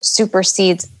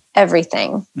supersedes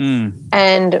everything.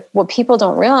 And what people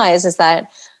don't realize is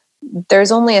that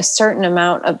there's only a certain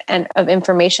amount of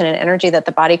information and energy that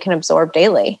the body can absorb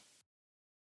daily.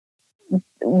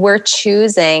 We're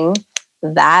choosing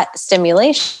that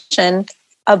stimulation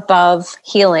above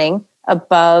healing,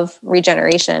 above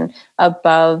regeneration,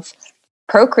 above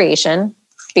procreation,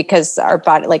 because our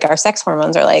body, like our sex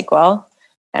hormones are like, well,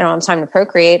 I don't have time to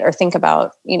procreate or think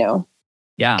about,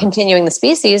 continuing the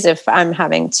species if I'm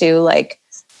having to like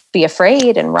be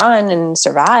afraid and run and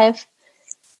survive.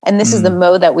 And this is the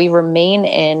mode that we remain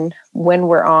in when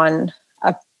we're on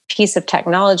a piece of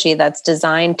technology that's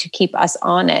designed to keep us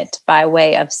on it by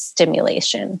way of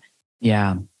stimulation.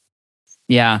 Yeah.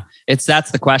 Yeah.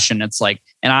 That's the question. It's like,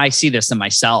 and I see this in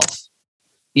myself,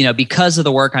 because of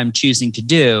the work I'm choosing to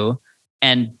do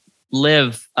and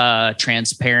live a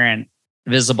transparent,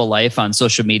 visible life on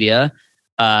social media.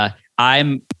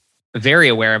 I'm very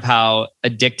aware of how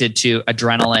addicted to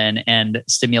adrenaline and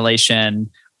stimulation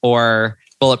or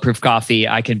bulletproof coffee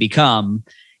I can become,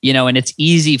 and it's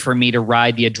easy for me to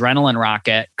ride the adrenaline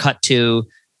rocket. Cut to,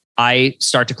 I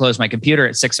start to close my computer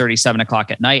at 6:30, 7 o'clock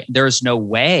at night. There's no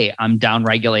way I'm down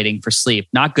regulating for sleep,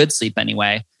 not good sleep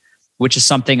anyway, which is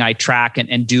something I track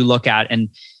and do look at. And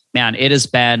man, it has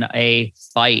been a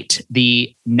fight.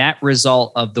 The net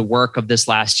result of the work of this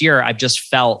last year, I've just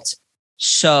felt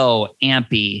so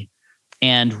ampy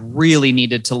and really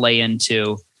needed to lay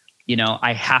into,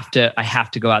 I have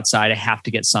to go outside. I have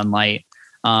to get sunlight.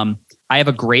 I have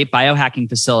a great biohacking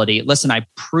facility. Listen, I've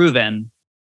proven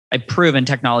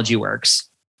technology works.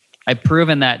 I've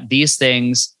proven that these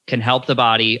things can help the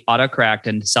body autocorrect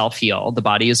and self-heal. The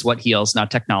body is what heals,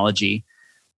 not technology.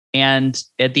 And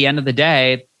at the end of the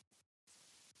day,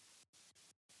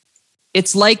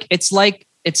 it's like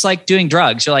doing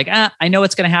drugs. You're like, I know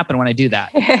what's going to happen when I do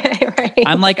that. Right.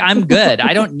 I'm like, I'm good.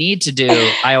 I don't need to do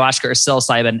ayahuasca or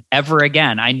psilocybin ever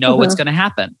again. I know what's going to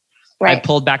happen. Right. I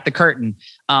pulled back the curtain.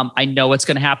 I know what's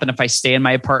going to happen if I stay in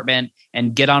my apartment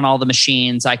and get on all the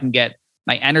machines. I can get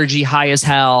my energy high as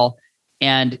hell.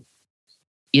 And,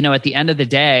 at the end of the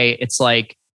day, it's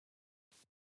like,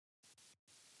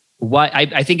 what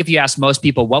I think if you ask most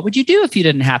people, what would you do if you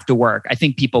didn't have to work? I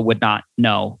think people would not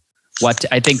know what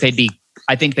I think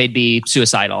they'd be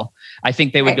suicidal. I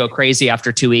think they would go crazy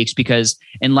after 2 weeks, because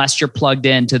unless you're plugged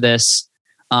into this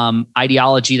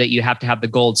ideology that you have to have the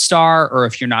gold star, or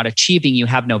if you're not achieving, you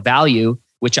have no value,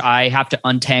 which I have to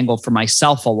untangle for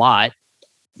myself a lot,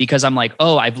 because I'm like,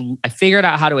 I figured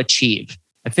out how to achieve.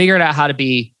 I figured out how to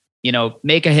be,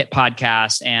 make a hit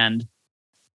podcast and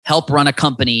help run a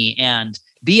company and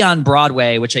be on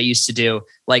Broadway, which I used to do.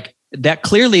 Like that,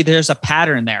 clearly there's a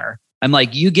pattern there. I'm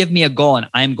like, you give me a goal and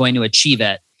I'm going to achieve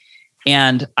it.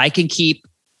 And I can keep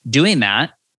doing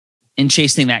that and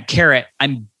chasing that carrot.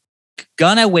 I'm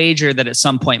gonna wager that at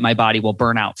some point my body will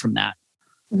burn out from that.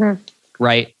 Mm-hmm.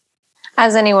 Right?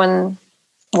 As anyone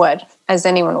would.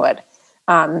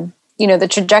 The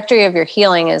trajectory of your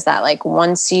healing is that, like,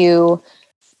 once you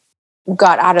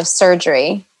got out of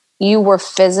surgery, you were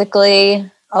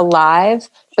physically alive,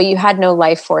 but you had no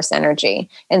life force energy.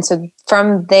 And so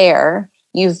from there,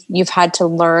 you've had to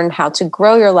learn how to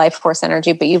grow your life force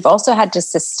energy, but you've also had to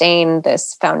sustain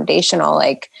this foundational,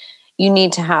 like, you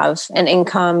need to have an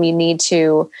income. You need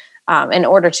to, in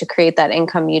order to create that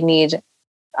income, you need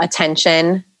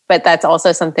attention, but that's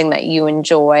also something that you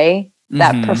enjoy,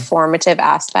 that performative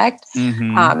aspect.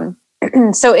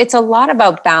 So it's a lot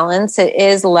about balance. It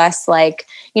is less like,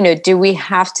 do we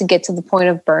have to get to the point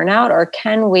of burnout, or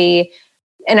can we,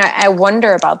 and I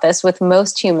wonder about this with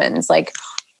most humans, like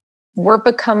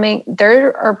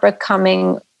there are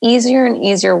becoming easier and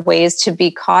easier ways to be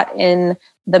caught in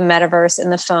the metaverse, in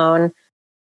the phone,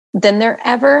 than there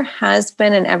ever has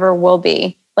been and ever will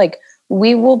be. Like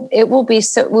we will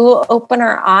open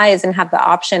our eyes and have the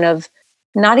option of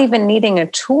not even needing a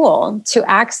tool to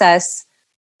access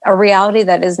a reality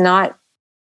that is not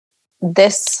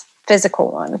this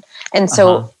physical one. And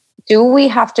so do we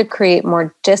have to create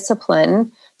more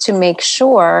discipline to make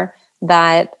sure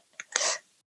that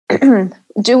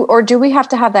do we have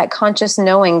to have that conscious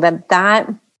knowing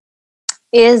that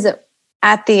is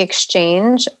at the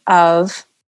exchange of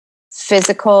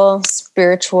physical,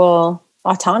 spiritual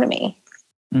autonomy?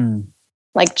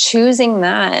 Like choosing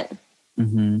that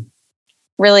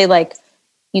really, like,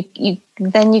 you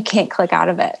then you can't click out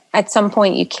of it. At some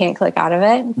point you can't click out of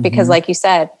it, because like you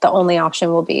said, the only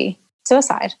option will be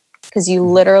suicide, because you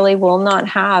literally will not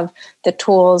have the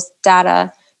tools,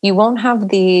 data. You won't have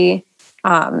the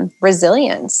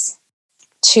resilience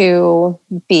to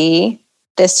be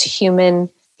this human,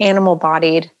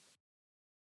 animal-bodied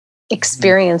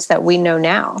experience that we know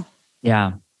now.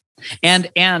 Yeah. And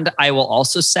I will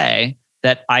also say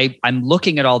that I'm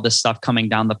looking at all this stuff coming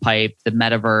down the pipe, the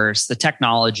metaverse, the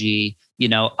technology.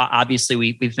 Obviously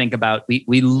we think about,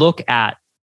 we look at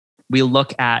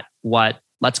what,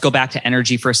 let's go back to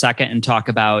energy for a second and talk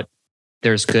about,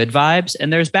 there's good vibes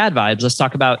and there's bad vibes. Let's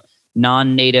talk about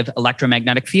non-native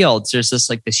electromagnetic fields. There's this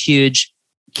huge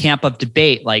camp of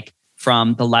debate, like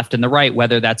from the left and the right,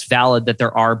 whether that's valid that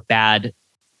there are bad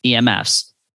EMFs.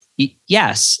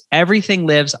 Yes, everything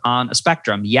lives on a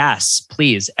spectrum. Yes,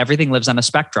 please. Everything lives on a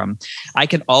spectrum. I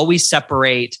can always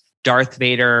separate Darth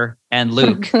Vader and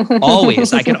Luke.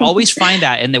 Always. I can always find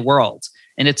that in the world.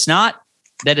 And it's not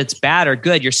that it's bad or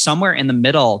good. You're somewhere in the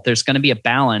middle. There's going to be a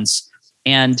balance.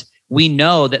 And we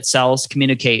know that cells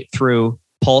communicate through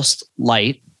pulsed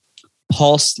light,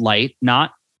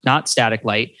 not static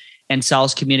light. And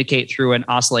cells communicate through an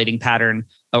oscillating pattern,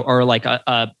 or like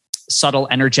a subtle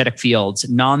energetic fields,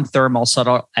 non-thermal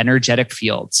subtle energetic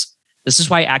fields. This is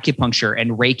why acupuncture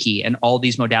and Reiki and all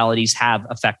these modalities have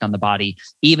effect on the body,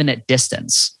 even at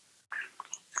distance.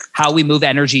 How we move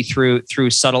energy through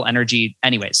subtle energy.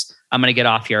 Anyways, I'm going to get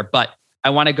off here, but I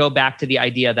want to go back to the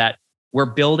idea that we're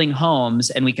building homes,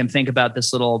 and we can think about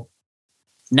this little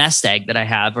nest egg that I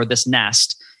have, or this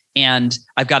nest. And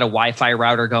I've got a Wi-Fi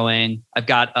router going. I've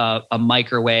got a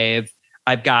microwave.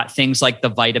 I've got things like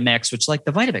the Vitamix, which, like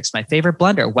the Vitamix, my favorite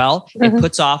blender. Well, it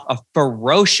puts off a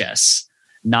ferocious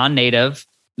non-native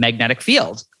magnetic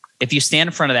field. If you stand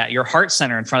in front of that, your heart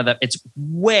center in front of that, it's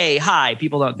way high.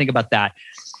 People don't think about that.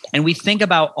 And we think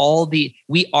about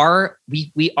we are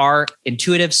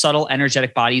intuitive, subtle,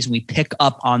 energetic bodies, and we pick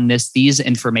up on these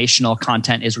informational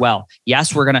content as well.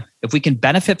 Yes, if we can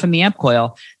benefit from the amp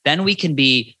coil,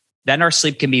 then our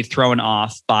sleep can be thrown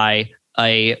off by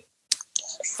a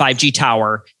 5G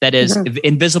tower that is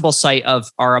invisible sight of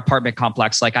our apartment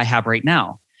complex like I have right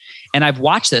now. And I've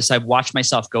watched this. I've watched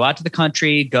myself go out to the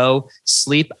country, go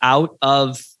sleep out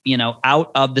of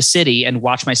the city, and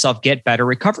watch myself get better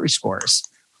recovery scores.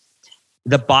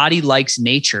 The body likes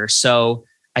nature. So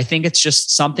I think it's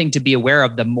just something to be aware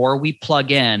of. The more we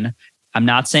plug in, I'm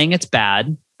not saying it's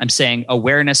bad. I'm saying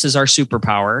awareness is our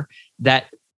superpower, that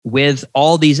with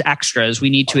all these extras, we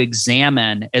need to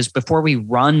examine as before we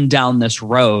run down this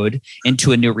road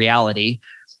into a new reality.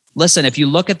 Listen, if you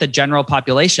look at the general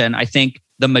population, I think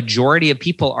the majority of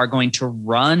people are going to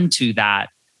run to that.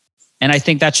 And I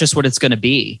think that's just what it's going to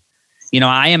be.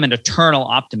 I am an eternal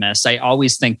optimist. I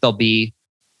always think there's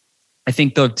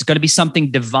going to be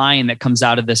something divine that comes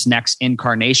out of this next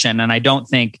incarnation. And I don't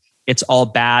think it's all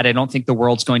bad. I don't think the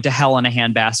world's going to hell in a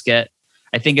handbasket.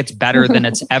 I think it's better than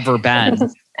it's ever been.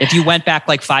 If you went back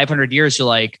like 500 years, you're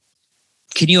like,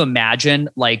 can you imagine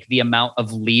like the amount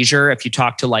of leisure if you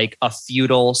talk to like a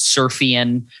feudal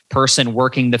Serfian person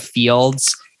working the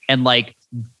fields and like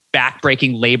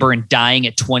backbreaking labor and dying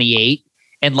at 28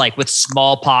 and like with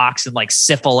smallpox and like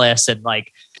syphilis and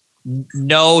like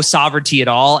no sovereignty at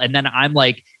all. And then I'm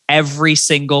like, every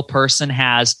single person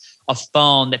has a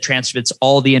phone that transmits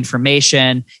all the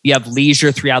information. You have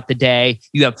leisure throughout the day.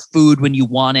 You have food when you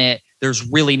want it. There's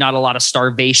really not a lot of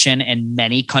starvation in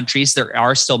many countries. There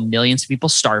are still millions of people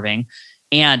starving.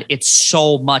 And it's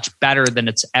so much better than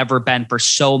it's ever been for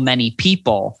so many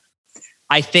people.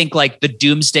 I think like the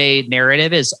doomsday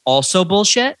narrative is also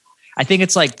bullshit. I think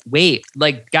it's like, wait,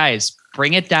 like guys,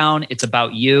 bring it down. It's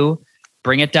about you.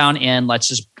 Bring it down in. Let's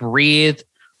just breathe.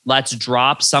 Let's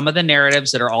drop some of the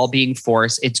narratives that are all being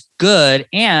forced. It's good,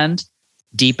 and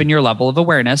deepen your level of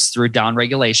awareness through down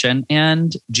regulation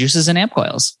and juices and amp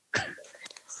coils.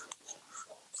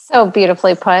 So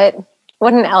beautifully put.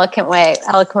 What an eloquent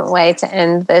way to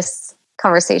end this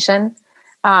conversation.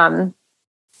 You're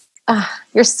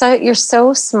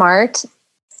so smart,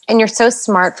 and you're so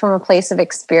smart from a place of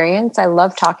experience. I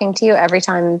love talking to you every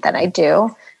time that I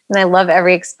do. And I love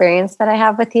every experience that I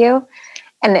have with you.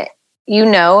 And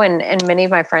and many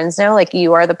of my friends know, like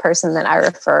you are the person that I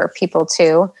refer people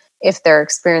to if they're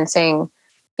experiencing,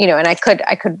 and I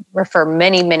could refer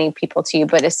many, many people to you,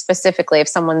 but specifically if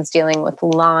someone's dealing with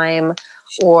Lyme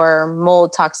or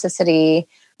mold toxicity,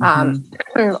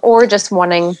 or just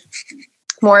wanting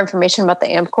more information about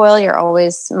the amp coil, you're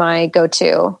always my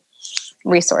go-to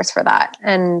resource for that.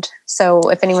 And so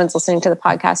if anyone's listening to the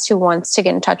podcast who wants to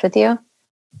get in touch with you,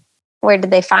 where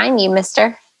did they find you,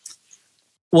 mister?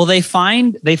 Well, they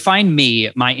find me.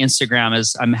 My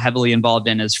Instagram I'm heavily involved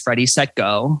in is Freddie Set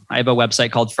Go. I have a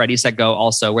website called Freddie Set Go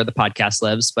also where the podcast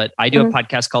lives, but I do a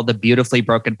podcast called the Beautifully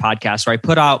Broken Podcast where I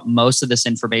put out most of this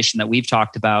information that we've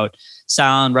talked about: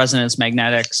 sound, resonance,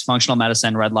 magnetics, functional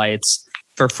medicine, red lights,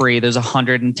 for free. There's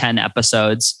 110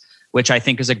 episodes, which I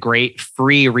think is a great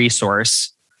free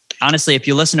resource. Honestly, if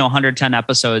you listen to 110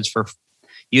 episodes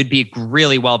you'd be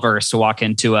really well versed to walk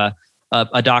into a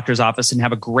doctor's office and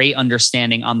have a great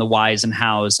understanding on the whys and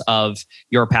hows of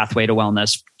your pathway to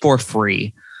wellness for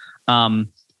free.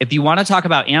 If you want to talk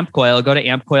about amp coil, go to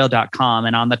ampcoil.com,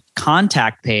 and on the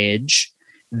contact page,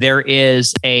 there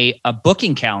is a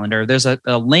booking calendar. There's a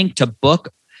link to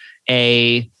book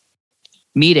a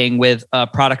meeting with a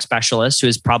product specialist who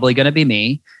is probably going to be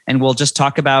me. And we'll just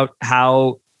talk about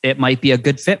how it might be a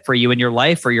good fit for you in your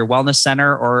life or your wellness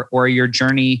center or your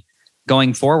journey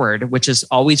going forward, which is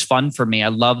always fun for me. I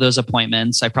love those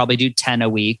appointments. I probably do 10 a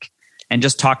week and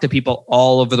just talk to people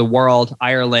all over the world,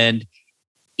 Ireland,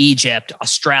 Egypt,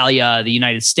 Australia, the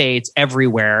United States,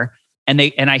 everywhere. And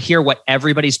I hear what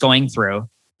everybody's going through.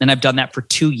 And I've done that for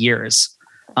 2 years.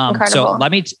 So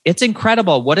it's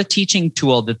incredible. What a teaching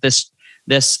tool that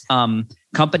this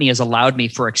company has allowed me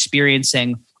for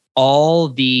experiencing all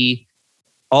the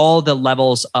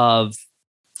levels of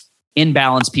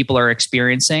imbalance people are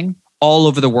experiencing all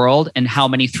over the world and how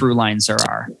many through lines there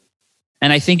are.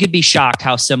 And I think you'd be shocked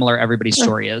how similar everybody's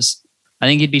story is. I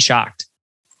think you'd be shocked.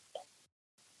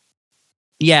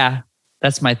 Yeah,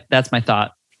 that's my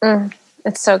thought.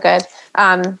 It's so good.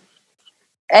 And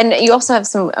you also have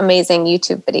some amazing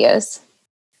YouTube videos.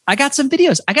 I got some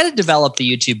videos. I got to develop the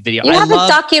YouTube video. You have a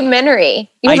documentary.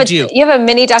 You have a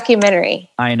mini documentary.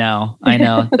 I know. I'm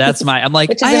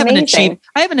like, I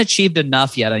haven't achieved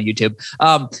enough yet on YouTube.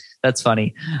 That's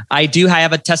funny. I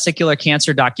have a testicular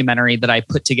cancer documentary that I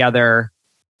put together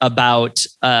about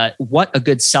what a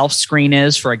good self screen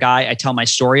is for a guy. I tell my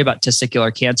story about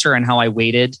testicular cancer and how I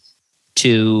waited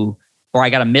or I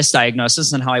got a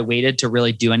misdiagnosis and how I waited to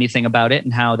really do anything about it,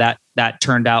 and how that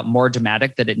turned out more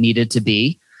dramatic than it needed to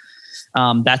be.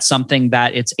 That's something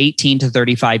that it's 18 to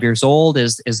 35 years old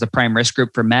is the prime risk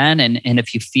group for men. And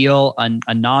if you feel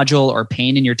a nodule or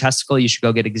pain in your testicle, you should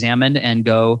go get examined and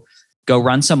go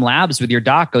run some labs with your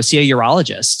doc. Go see a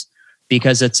urologist,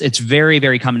 because it's very,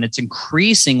 very common. It's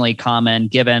increasingly common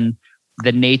given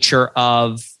the nature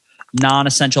of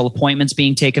non-essential appointments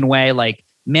being taken away, like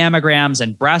mammograms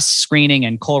and breast screening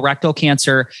and colorectal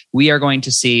cancer. We are going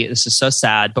to see, this is so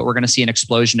sad, but we're going to see an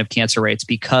explosion of cancer rates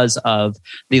because of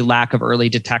the lack of early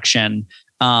detection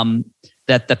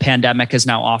that the pandemic has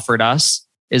now offered us.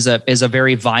 Is a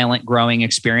very violent growing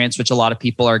experience, which a lot of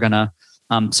people are going to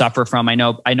suffer from. I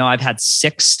know I've had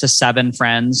 6 to 7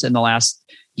 friends in the last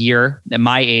year at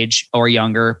my age or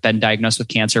younger been diagnosed with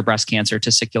cancer, breast cancer,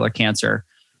 testicular cancer.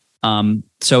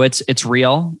 So it's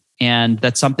real. And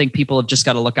that's something people have just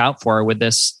got to look out for with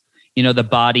this. The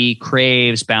body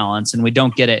craves balance, and we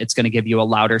don't get it. It's going to give you a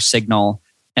louder signal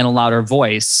and a louder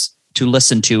voice to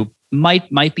listen to.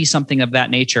 Might be something of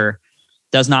that nature.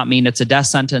 Does not mean it's a death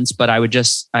sentence, but I would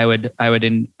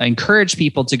encourage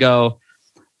people to go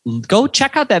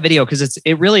check out that video, because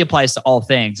it really applies to all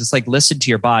things. It's like, listen to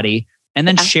your body, and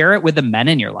then share it with the men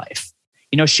in your life.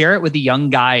 Share it with the young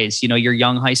guys, your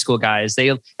young high school guys.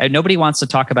 Nobody wants to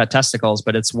talk about testicles,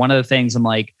 but it's one of the things I'm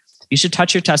like, you should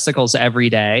touch your testicles every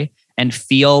day and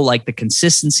feel like the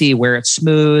consistency, where it's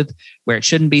smooth, where it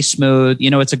shouldn't be smooth.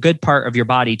 It's a good part of your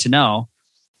body to know.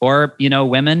 Or,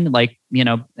 women, like,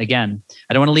 again,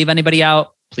 I don't want to leave anybody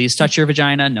out. Please touch your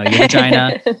vagina, know your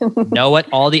vagina, know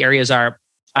what all the areas are.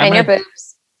 Your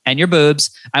boobs. And your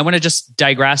boobs. I want to just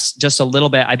digress just a little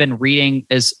bit. I've been reading,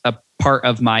 as a part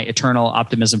of my eternal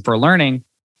optimism for learning,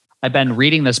 I've been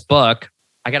reading this book.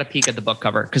 I got to peek at the book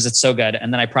cover because it's so good.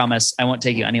 And then I promise I won't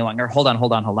take you any longer. Hold on.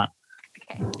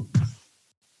 Okay.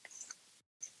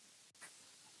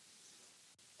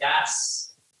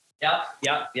 Yes. Yep.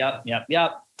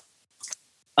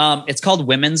 It's called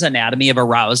Women's Anatomy of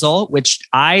Arousal, which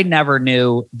I never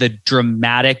knew the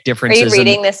dramatic differences. Are you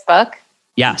reading this book?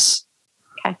 Yes.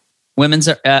 Okay. Women's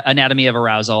Anatomy of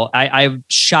Arousal. I'm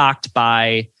shocked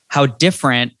by how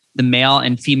different the male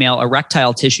and female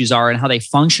erectile tissues are and how they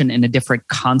function in a different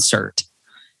concert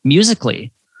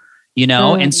musically,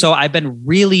 And so I've been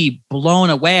really blown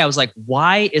away. I was like,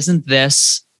 why isn't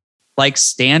this like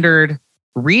standard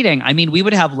reading? I mean, we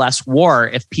would have less war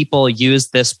if people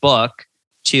used this book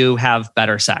to have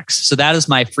better sex. So that is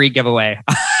my free giveaway.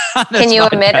 Can you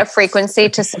emit a frequency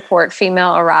to support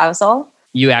female arousal?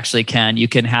 You actually can. You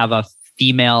can have a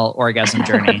female orgasm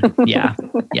journey. Yeah.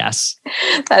 Yes.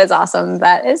 That is awesome.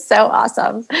 That is so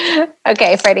awesome.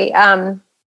 Okay, Freddie.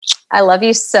 I love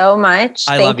you so much.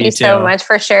 Thank you so much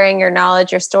for sharing your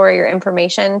knowledge, your story, your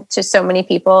information to so many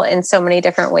people in so many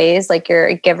different ways. Like, you're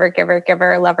a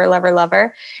giver,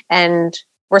 lover. And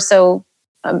we're so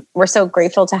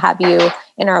grateful to have you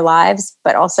in our lives,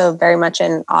 but also very much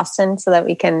in Austin so that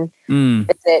we can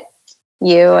visit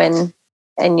you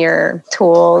and your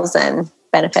tools and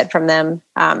benefit from them.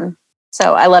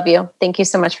 So I love you. Thank you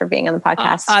so much for being on the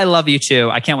podcast. I love you too.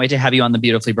 I can't wait to have you on the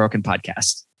Beautifully Broken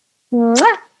podcast.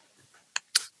 Mwah.